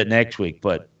get into it next week,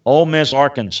 but Ole Miss,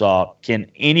 Arkansas, can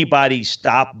anybody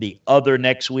stop the other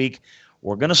next week?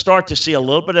 We're going to start to see a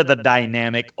little bit of the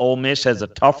dynamic. Ole Miss has a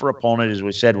tougher opponent, as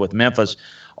we said, with Memphis.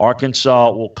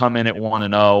 Arkansas will come in at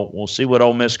 1-0. We'll see what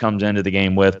Ole Miss comes into the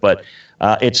game with, but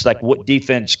it's like what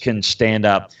defense can stand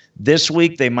up. This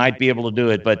week they might be able to do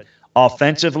it, but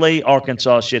offensively,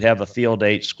 Arkansas should have a field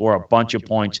day, score a bunch of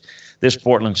points. This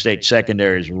Portland State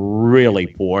secondary is really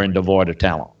poor and devoid of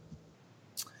talent.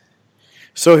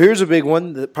 So here's a big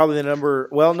one, probably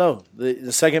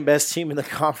the second best team in the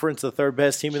conference, the third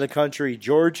best team in the country.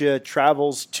 Georgia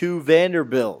travels to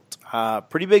Vanderbilt.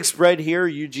 Pretty big spread here.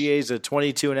 UGA is a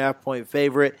 22.5-point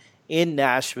favorite in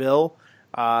Nashville.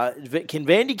 Can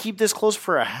Vandy keep this close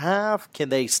for a half? Can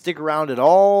they stick around at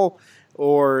all?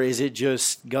 Or is it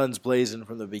just guns blazing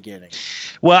from the beginning?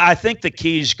 Well, I think the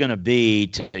key is going to be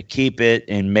to keep it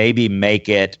and maybe make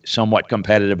it somewhat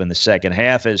competitive in the second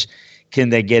half is, can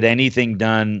they get anything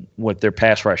done with their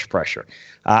pass rush pressure?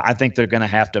 I think they're going to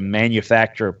have to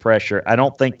manufacture pressure. I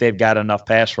don't think they've got enough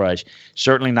pass rush,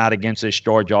 certainly not against this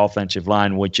Georgia offensive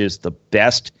line, which is the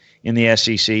best in the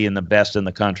SEC and the best in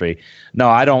the country. No,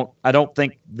 I don't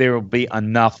think there will be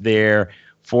enough there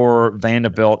for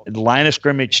Vanderbilt. The line of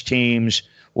scrimmage teams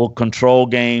will control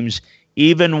games,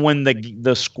 even when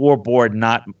the scoreboard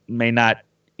may not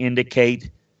indicate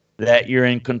that you're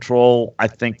in control. I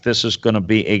think this is going to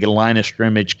be a line of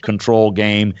scrimmage control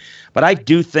game. But I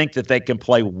do think that they can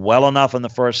play well enough in the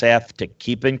first half to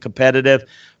keep it competitive.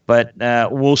 But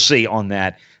we'll see on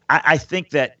that. I think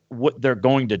that what they're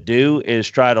going to do is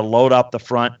try to load up the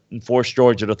front and force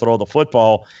Georgia to throw the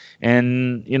football.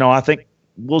 And, I think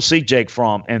we'll see Jake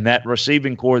Fromm and that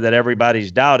receiving core that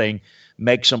everybody's doubting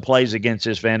make some plays against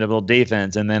this Vanderbilt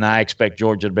defense, and then I expect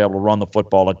Georgia to be able to run the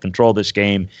football and control this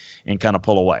game and kind of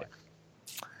pull away.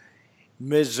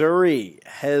 Missouri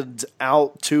heads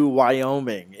out to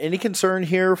Wyoming. Any concern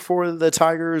here for the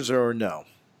Tigers or no?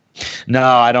 No,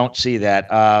 I don't see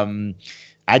that.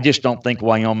 I just don't think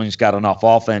Wyoming's got enough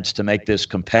offense to make this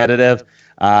competitive.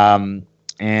 And,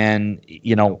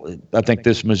 I think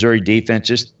this Missouri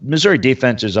defense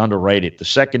is underrated. The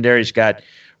secondary's got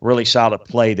really solid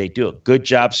play. They do a good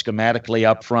job schematically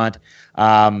up front.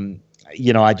 I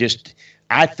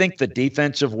think the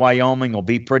defense of Wyoming will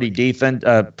be pretty decent.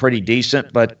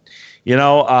 But,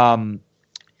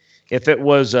 if it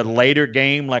was a later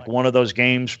game, like one of those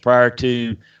games prior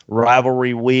to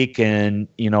rivalry week and,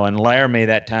 in Laramie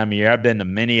that time of year, I've been to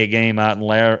many a game out in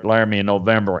Laramie in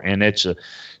November, and it's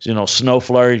snow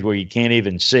flurries where you can't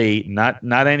even see, not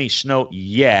any snow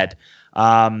yet.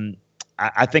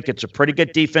 I think it's a pretty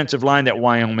good defensive line that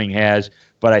Wyoming has,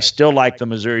 but I still like the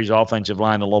Missouri's offensive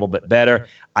line a little bit better.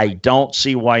 I don't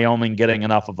see Wyoming getting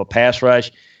enough of a pass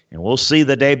rush, and we'll see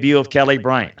the debut of Kelly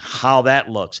Bryant, how that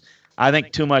looks. I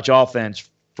think too much offense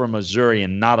for Missouri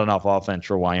and not enough offense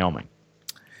for Wyoming.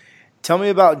 Tell me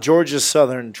about Georgia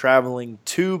Southern traveling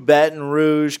to Baton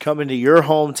Rouge, coming to your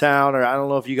hometown, or I don't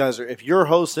know if you're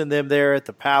hosting them there at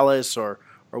the Palace or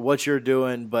what you're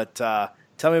doing, but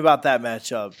tell me about that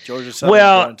matchup. Georgia Southern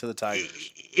going to the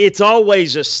Tigers. It's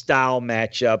always a style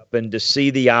matchup, and to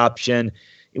see the option,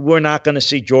 we're not going to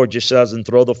see Georgia Southern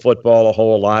throw the football a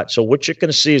whole lot. So what you're going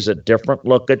to see is a different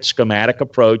look at schematic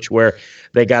approach where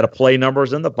they got to play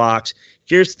numbers in the box.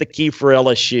 Here's the key for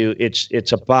LSU.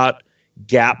 It's about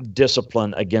gap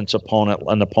discipline against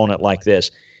an opponent like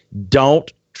this. Don't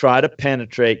try to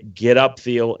penetrate, get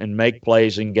upfield, and make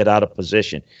plays and get out of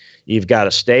position. You've got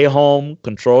to stay home,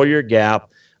 control your gap,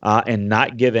 and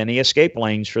not give any escape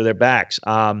lanes for their backs.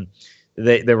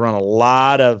 They run a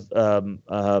lot of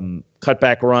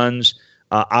cutback runs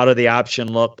out of the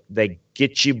option look. They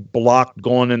get you blocked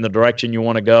going in the direction you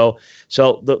want to go.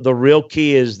 So the real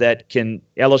key is that can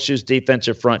LSU's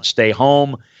defensive front stay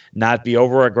home, not be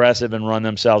over-aggressive, and run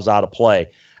themselves out of play.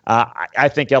 I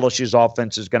think LSU's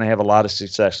offense is going to have a lot of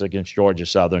success against Georgia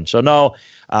Southern. So, no,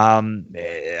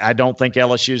 I don't think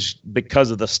LSU's, because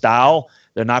of the style,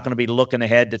 they're not going to be looking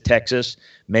ahead to Texas,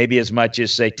 maybe as much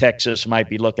as, say, Texas might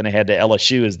be looking ahead to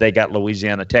LSU as they got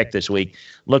Louisiana Tech this week.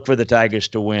 Look for the Tigers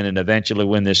to win and eventually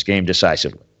win this game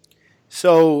decisively.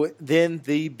 So then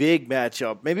the big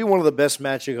matchup, maybe one of the best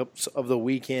matchups of the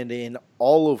weekend in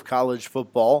all of college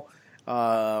football,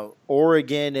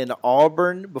 Oregon and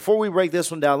Auburn. Before we break this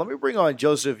one down, let me bring on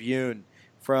Joseph Yoon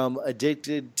from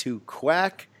Addicted to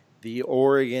Quack, the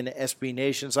Oregon SB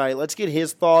Nation site. Let's get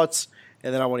his thoughts,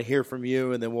 and then I want to hear from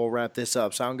you, and then we'll wrap this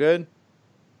up. Sound good?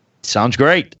 Sounds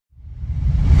great.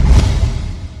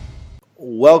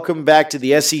 Welcome back to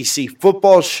the SEC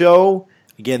Football Show.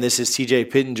 Again, this is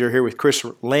TJ Pittenger here with Chris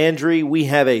Landry. We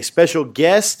have a special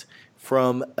guest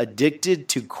from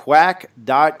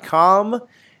addictedtoquack.com,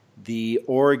 the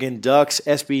Oregon Ducks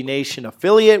SB Nation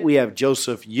affiliate. We have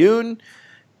Joseph Yoon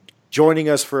joining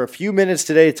us for a few minutes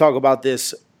today to talk about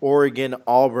this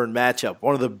Oregon-Auburn matchup,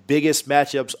 one of the biggest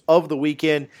matchups of the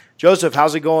weekend. Joseph,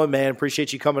 how's it going, man?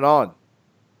 Appreciate you coming on.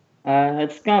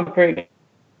 It's going pretty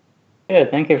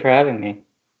good. Thank you for having me.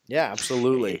 Yeah,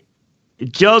 absolutely.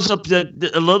 Joseph,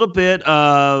 a little bit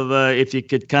of, if you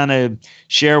could kind of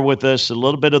share with us a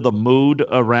little bit of the mood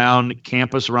around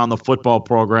campus, around the football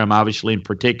program, obviously in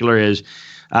particular, is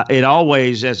it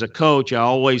always, as a coach, I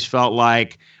always felt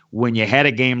like when you had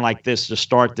a game like this to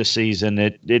start the season,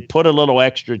 it put a little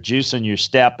extra juice in your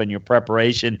step and your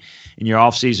preparation in your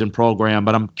offseason program.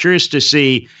 But I'm curious to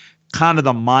see kind of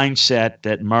the mindset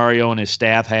that Mario and his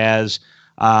staff has.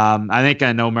 I think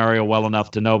I know Mario well enough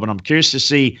to know, but I'm curious to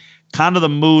see kind of the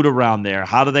mood around there.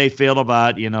 How do they feel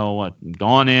about,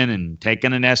 going in and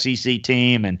taking an SEC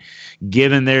team and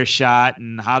giving their shot?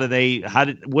 And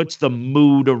what's the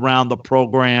mood around the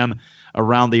program,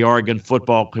 around the Oregon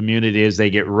football community as they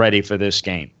get ready for this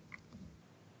game?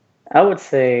 I would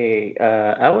say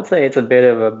it's a bit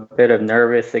of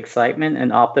nervous excitement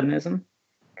and optimism,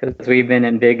 because we've been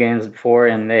in big games before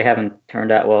and they haven't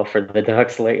turned out well for the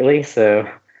Ducks lately. So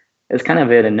it's kind of a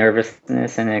bit of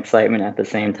nervousness and excitement at the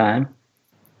same time.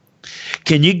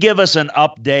 Can you give us an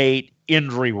update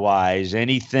injury-wise?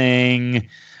 Anything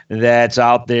that's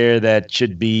out there that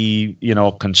should be,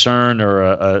 a concern or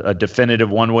a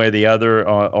definitive one way or the other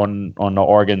on the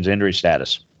Oregon's injury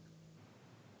status?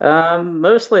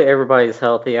 Mostly everybody's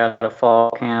healthy out of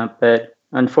fall camp, but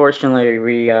unfortunately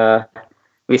we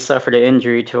suffered an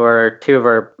injury to two of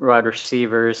our wide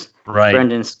receivers, right.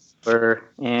 Brendan Spur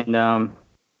and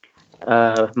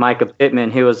Micah Pittman,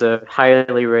 who was a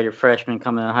highly rated freshman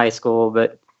coming out of high school,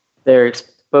 but they're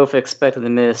both expected to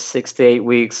miss 6 to 8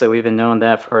 weeks. So we've been knowing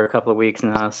that for a couple of weeks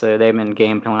now. So they've been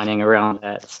game planning around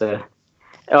that. So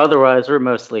otherwise, we're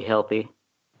mostly healthy.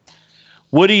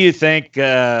 What do you think,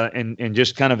 and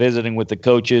just kind of visiting with the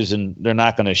coaches, and they're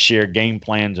not going to share game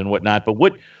plans and whatnot, but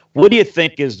what do you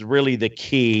think is really the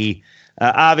key?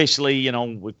 Obviously,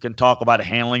 we can talk about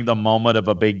handling the moment of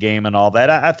a big game and all that.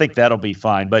 I think that'll be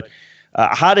fine. But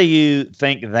how do you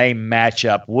think they match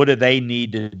up? What do they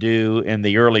need to do in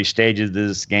the early stages of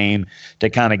this game to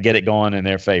kind of get it going in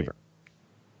their favor?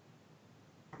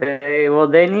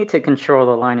 They need to control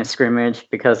the line of scrimmage,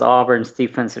 because Auburn's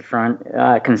defensive front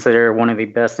considered one of the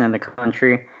best in the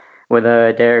country, with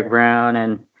Derek Brown,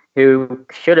 and who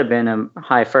should have been a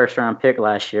high first-round pick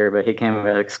last year, but he came out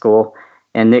of school,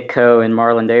 and Nick Coe and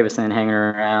Marlon Davison hanging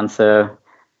around. So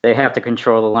they have to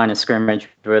control the line of scrimmage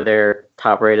for their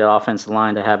top-rated offensive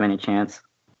line to have any chance.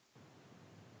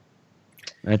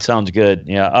 That sounds good.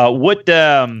 Yeah.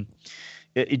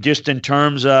 Just in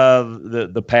terms of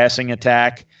the passing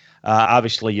attack,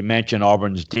 Obviously, you mentioned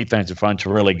Auburn's defensive front's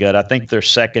really good. I think their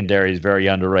secondary is very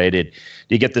underrated.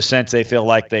 Do you get the sense they feel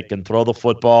like they can throw the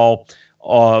football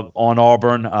on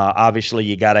Auburn? Obviously,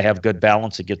 you got to have good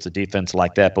balance against a defense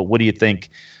like that. But what do you think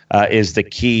is the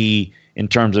key in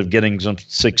terms of getting some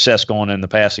success going in the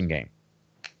passing game?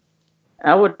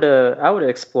 I would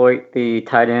exploit the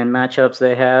tight end matchups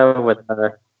they have with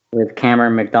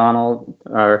Cameron McCormick,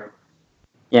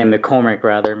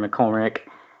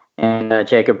 and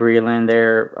Jacob Breland.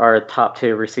 They're our top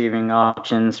 2 receiving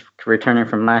options returning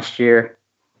from last year.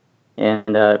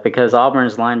 And because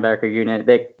Auburn's linebacker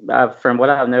unit, from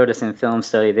what I've noticed in film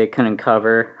study, they couldn't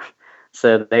cover.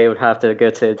 So they would have to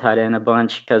go to the tight end a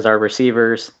bunch because our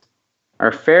receivers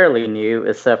are fairly new,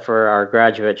 except for our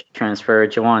graduate transfer,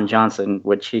 Jawan Johnson,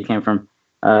 which he came from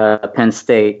Penn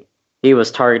State. He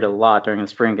was targeted a lot during the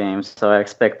spring games, so I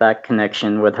expect that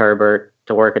connection with Herbert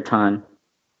to work a ton.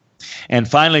 And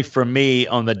finally, for me,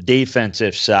 on the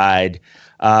defensive side,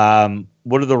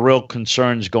 what are the real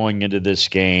concerns going into this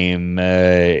game?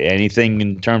 Anything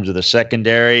in terms of the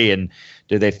secondary, and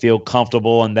do they feel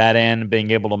comfortable on that end,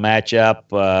 being able to match up?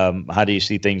 How do you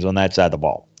see things on that side of the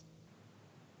ball?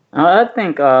 I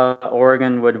think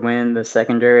Oregon would win the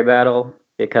secondary battle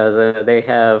because they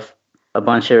have a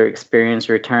bunch of experience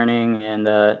returning, and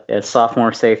a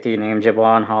sophomore safety named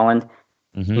Javon Holland.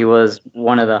 Mm-hmm. He was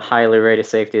one of the highly rated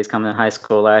safeties coming to high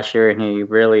school last year, and he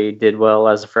really did well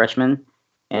as a freshman.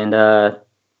 And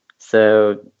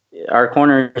so our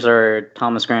corners are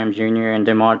Thomas Graham Jr. and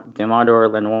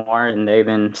Demador Lenoir, and they've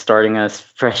been starting as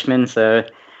freshmen, so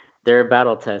they're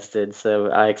battle tested. So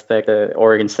I expect the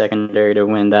Oregon secondary to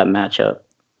win that matchup.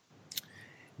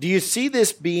 Do you see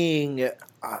this being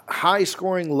high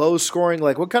scoring, low scoring?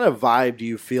 Like, what kind of vibe do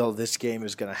you feel this game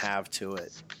is going to have to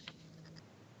it?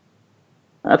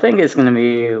 I think it's going to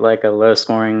be like a low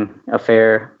scoring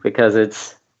affair because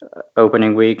it's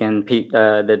opening week, and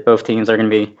that both teams are going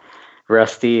to be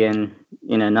rusty and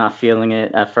not feeling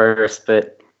it at first,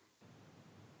 but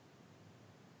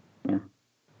yeah.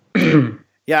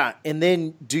 Yeah, and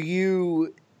then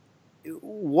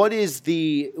what is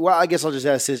well, I guess I'll just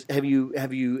ask this. Have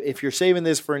you, if you're saving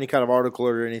this for any kind of article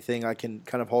or anything, I can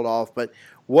kind of hold off, but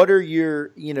what are your,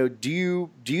 do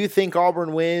you think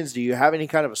Auburn wins? Do you have any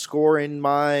kind of a score in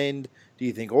mind? Do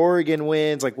you think Oregon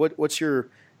wins? Like, what's your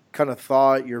kind of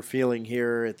thought you're feeling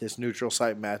here at this neutral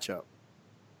site matchup?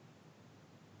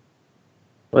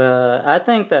 Well, I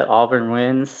think that Auburn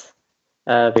wins.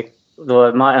 My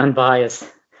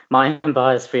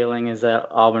unbiased feeling is that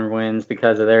Auburn wins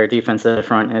because of their defensive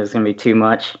front is going to be too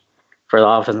much for the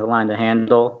offensive line to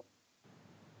handle.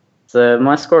 So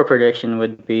my score prediction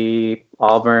would be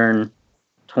Auburn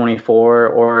 24,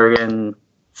 Oregon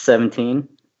 17.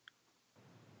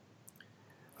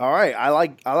 All right, I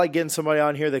like getting somebody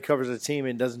on here that covers a team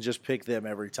and doesn't just pick them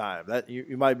every time. That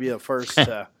you might be the first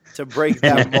to break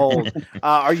that mold.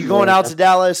 Are you going out to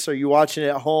Dallas? Are you watching it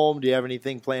at home? Do you have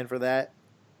anything planned for that?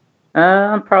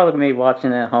 I'm probably going to be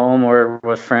watching at home or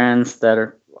with friends that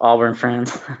are Auburn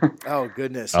friends. Oh,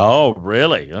 goodness. Oh,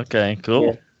 really? Okay, cool.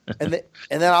 Yeah. And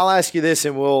then I'll ask you this,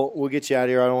 and we'll get you out of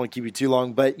here. I don't want to keep you too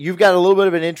long, but you've got a little bit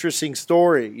of an interesting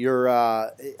story.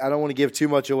 I don't want to give too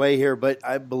much away here, but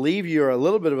I believe you're a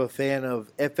little bit of a fan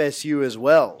of FSU as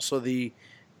well. So the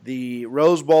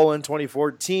Rose Bowl in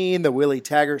 2014, the Willie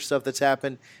Taggart stuff that's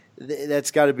happened,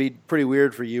 that's got to be pretty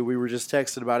weird for you. We were just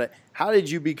texting about it. How did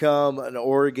you become an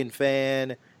Oregon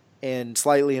fan and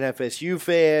slightly an FSU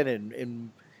fan,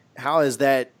 and how has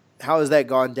that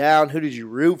gone down? Who did you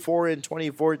root for in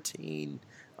 2014?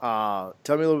 Tell me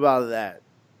a little about that.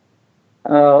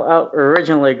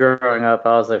 Originally growing up,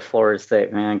 I was a Florida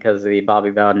State man because of the Bobby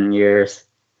Bowden years.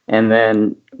 And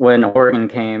then when Oregon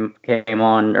came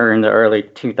on in the early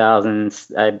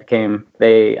 2000s,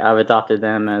 I've adopted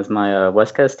them as my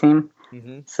West Coast team.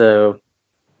 Mm-hmm. So,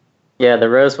 yeah, the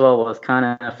Rose Bowl was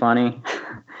kind of funny,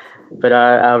 but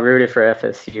I rooted for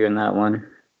FSU in that one.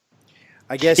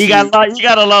 I guess you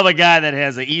gotta love a guy that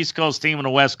has an East Coast team and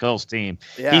a West Coast team.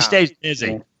 Yeah. He stays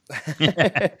busy.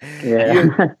 Yeah.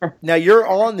 Now you're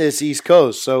on this East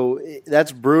Coast, so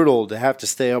that's brutal to have to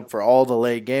stay up for all the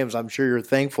late games. I'm sure you're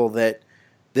thankful that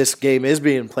this game is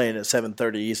being played at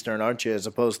 7:30 Eastern, aren't you, as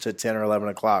opposed to 10 or 11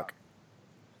 o'clock?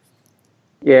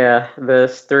 Yeah, the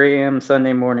 3 a.m.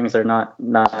 Sunday mornings are not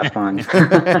fun.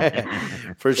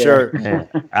 For sure. Yeah.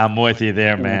 I'm with you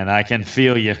there, man. I can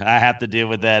feel you. I have to deal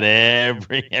with that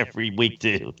every week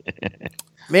too.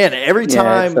 Man, every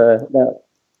time.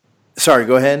 Sorry,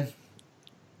 go ahead.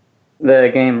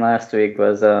 The game last week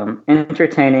was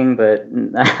entertaining, but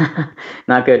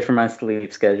not good for my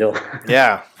sleep schedule.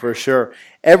 Yeah, for sure.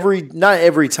 Not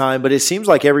every time, but it seems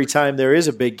like every time there is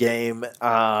a big game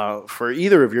for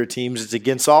either of your teams, it's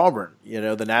against Auburn.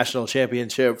 The national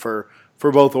championship for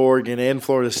both Oregon and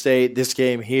Florida State. This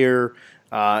game here,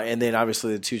 and then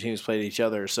obviously the two teams played each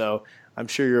other. So I'm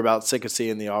sure you're about sick of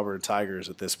seeing the Auburn Tigers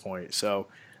at this point. So.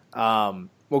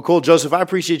 Well, cool, Joseph. I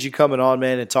appreciate you coming on,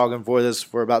 man, and talking for us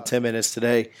for about 10 minutes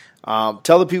today.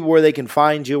 Tell the people where they can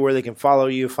find you, where they can follow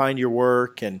you, find your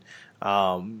work, and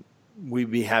we'd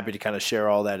be happy to kind of share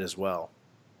all that as well.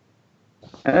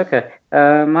 Okay.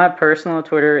 My personal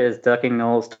Twitter is Ducking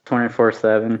Knowles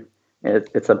 24/7.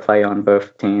 It's a play on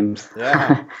both teams.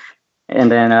 Yeah.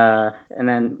 and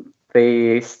then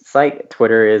the site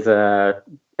Twitter is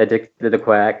Addicted to the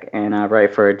Quack, and I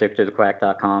write for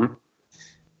addictedtothequack.com.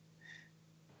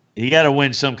 You got to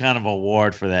win some kind of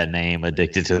award for that name,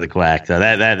 Addicted to the Quack. So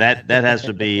that has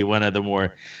to be one of the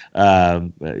more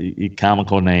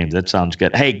comical names. That sounds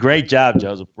good. Hey, great job,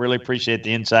 Joseph. Really appreciate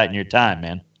the insight and your time,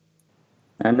 man.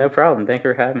 No problem. Thank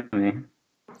you for having me.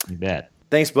 You bet.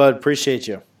 Thanks, bud. Appreciate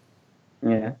you.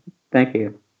 Yeah, thank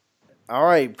you. All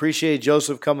right. Appreciate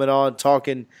Joseph coming on,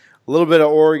 talking a little bit of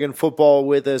Oregon football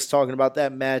with us, talking about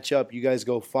that matchup. You guys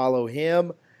go follow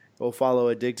him. Go follow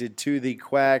Addicted to the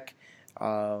Quack.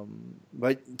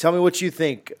 But tell me what you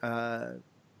think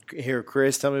here,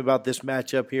 Chris. Tell me about this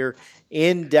matchup here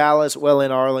in Dallas,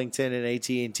 in Arlington and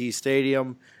AT&T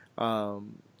Stadium. Tell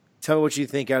me what you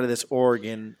think out of this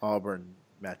Oregon-Auburn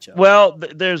matchup. Well,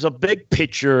 there's a big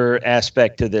picture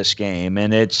aspect to this game,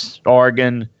 and it's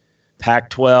Oregon,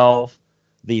 Pac-12,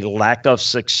 the lack of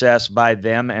success by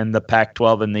them and the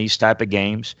Pac-12 in these type of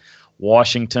games.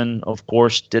 Washington, of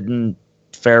course, didn't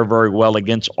fare very well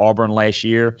against Auburn last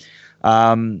year.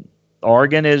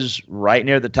 Oregon is right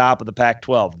near the top of the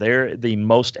Pac-12. They're the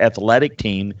most athletic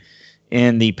team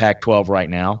in the Pac-12 right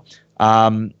now.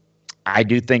 I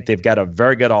do think they've got a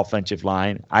very good offensive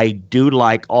line. I do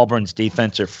like Auburn's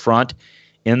defensive front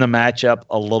in the matchup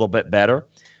a little bit better.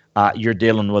 You're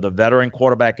dealing with a veteran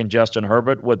quarterback in Justin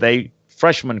Herbert with a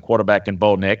freshman quarterback in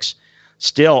Bo Nix.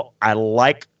 Still, I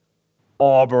like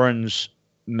Auburn's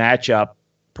matchup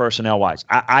personnel-wise.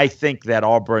 I think that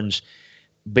Auburn's –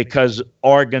 because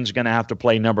Oregon's going to have to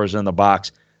play numbers in the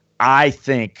box, I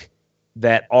think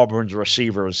that Auburn's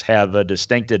receivers have a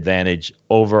distinct advantage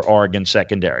over Oregon's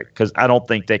secondary because I don't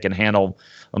think they can handle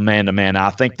a man-to-man.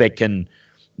 I think they can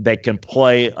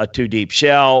play a two-deep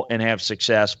shell and have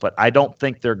success, but I don't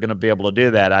think they're going to be able to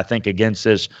do that. I think against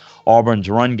this Auburn's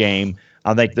run game,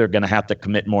 I think they're going to have to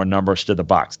commit more numbers to the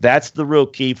box. That's the real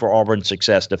key for Auburn's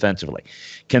success defensively.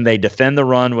 Can they defend the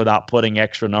run without putting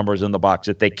extra numbers in the box?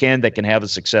 If they can have a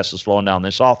success of slowing down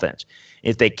this offense.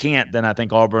 If they can't, then I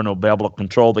think Auburn will be able to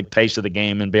control the pace of the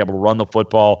game and be able to run the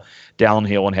football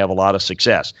downhill and have a lot of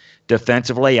success.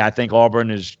 Defensively, I think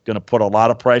Auburn is going to put a lot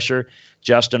of pressure.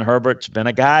 Justin Herbert's been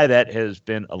a guy that has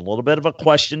been a little bit of a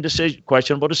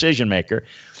questionable decision maker.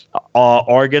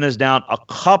 Oregon is down a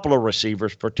couple of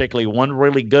receivers, particularly one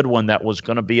really good one that was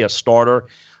going to be a starter.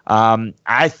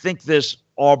 I think this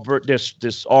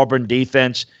Auburn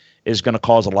defense is going to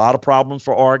cause a lot of problems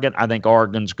for Oregon. I think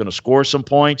Oregon's going to score some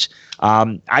points.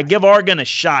 I give Oregon a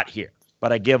shot here,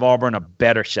 but I give Auburn a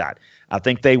better shot. I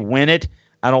think they win it.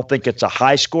 I don't think it's a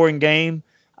high-scoring game,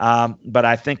 but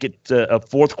I think it's a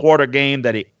fourth-quarter game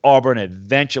that Auburn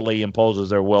eventually imposes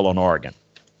their will on Oregon.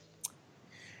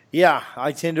 Yeah,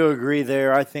 I tend to agree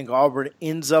there. I think Auburn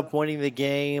ends up winning the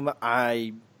game.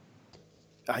 I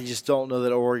just don't know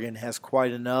that Oregon has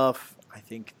quite enough. I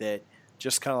think that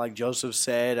just kind of like Joseph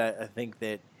said, I think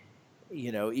that,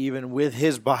 even with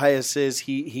his biases,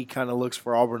 he kind of looks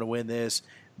for Auburn to win this.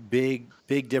 Big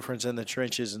difference in the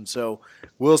trenches, and so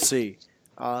we'll see.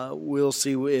 We'll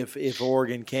see if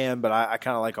Oregon can, but I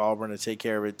kind of like Auburn to take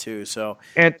care of it too. So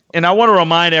and I want to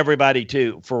remind everybody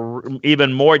too, for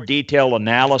even more detailed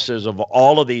analysis of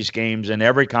all of these games in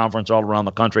every conference all around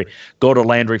the country, go to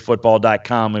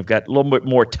LandryFootball.com. We've got a little bit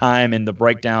more time in the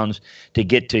breakdowns to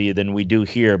get to you than we do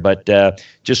here, but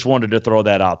just wanted to throw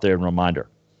that out there and reminder.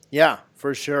 Yeah,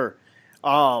 for sure.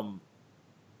 Well,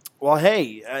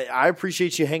 hey, I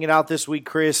appreciate you hanging out this week,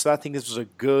 Chris. I think this was a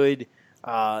good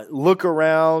look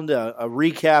around, a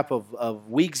recap of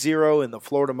Week 0 in the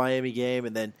Florida-Miami game,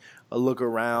 and then a look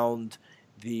around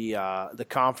the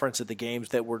conference at the games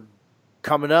that were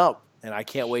coming up. And I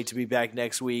can't wait to be back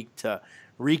next week to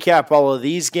recap all of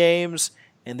these games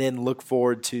and then look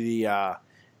forward to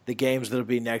the games that'll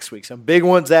be next week. Some big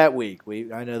ones that week.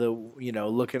 I know that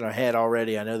looking ahead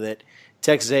already. I know that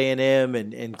Texas A&M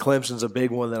and Clemson's a big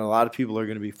one that a lot of people are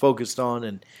going to be focused on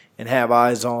and have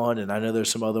eyes on. And I know there's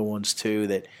some other ones too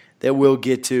that we'll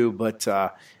get to. But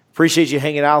appreciate you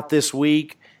hanging out this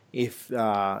week. If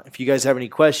you guys have any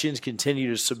questions, continue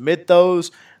to submit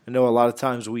those. I know a lot of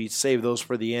times we save those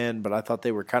for the end, but I thought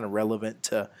they were kind of relevant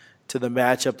to the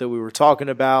matchup that we were talking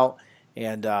about.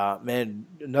 And, man,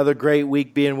 another great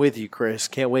week being with you, Chris.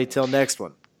 Can't wait till next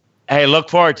one. Hey, look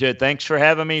forward to it. Thanks for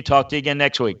having me. Talk to you again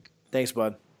next week. Thanks,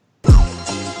 bud.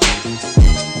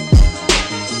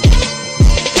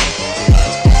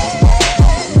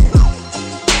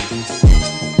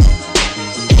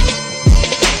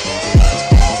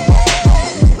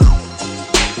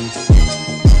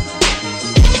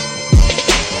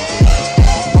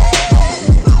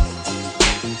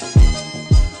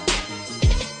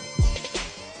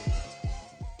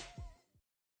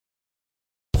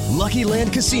 Lucky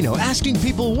Land Casino, asking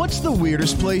people, what's the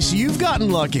weirdest place you've gotten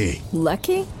lucky?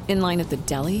 Lucky? In line at the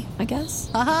deli, I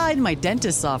guess? Aha, in my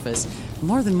dentist's office.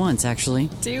 More than once, actually.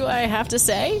 Do I have to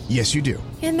say? Yes, you do.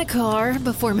 In the car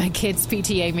before my kids'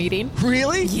 PTA meeting.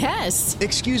 Really? Yes.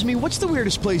 Excuse me, what's the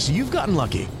weirdest place you've gotten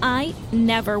lucky? I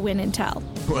never win and tell.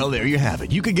 Well, there you have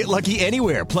it. You can get lucky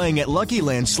anywhere, playing at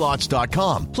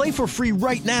LuckyLandSlots.com. Play for free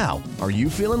right now. Are you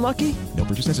feeling lucky? No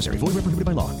purchase necessary. Void where prohibited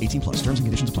by law. 18+. Terms and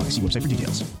conditions apply. See website for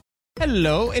details.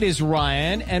 Hello, it is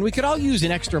Ryan, and we could all use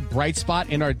an extra bright spot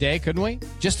in our day, couldn't we?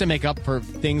 Just to make up for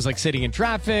things like sitting in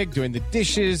traffic, doing the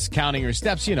dishes, counting your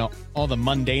steps, all the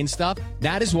mundane stuff.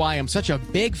 That is why I'm such a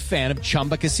big fan of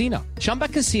Chumba Casino. Chumba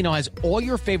Casino has all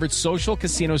your favorite social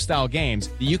casino-style games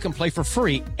that you can play for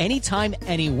free anytime,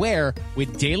 anywhere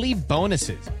with daily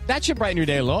bonuses. That should brighten your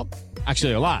day a little.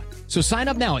 Actually, a lot. So sign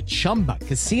up now at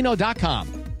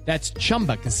ChumbaCasino.com. That's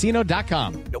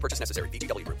ChumbaCasino.com. No purchase necessary.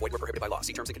 VGW Group. Void where prohibited by law.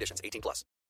 See terms and conditions. 18+.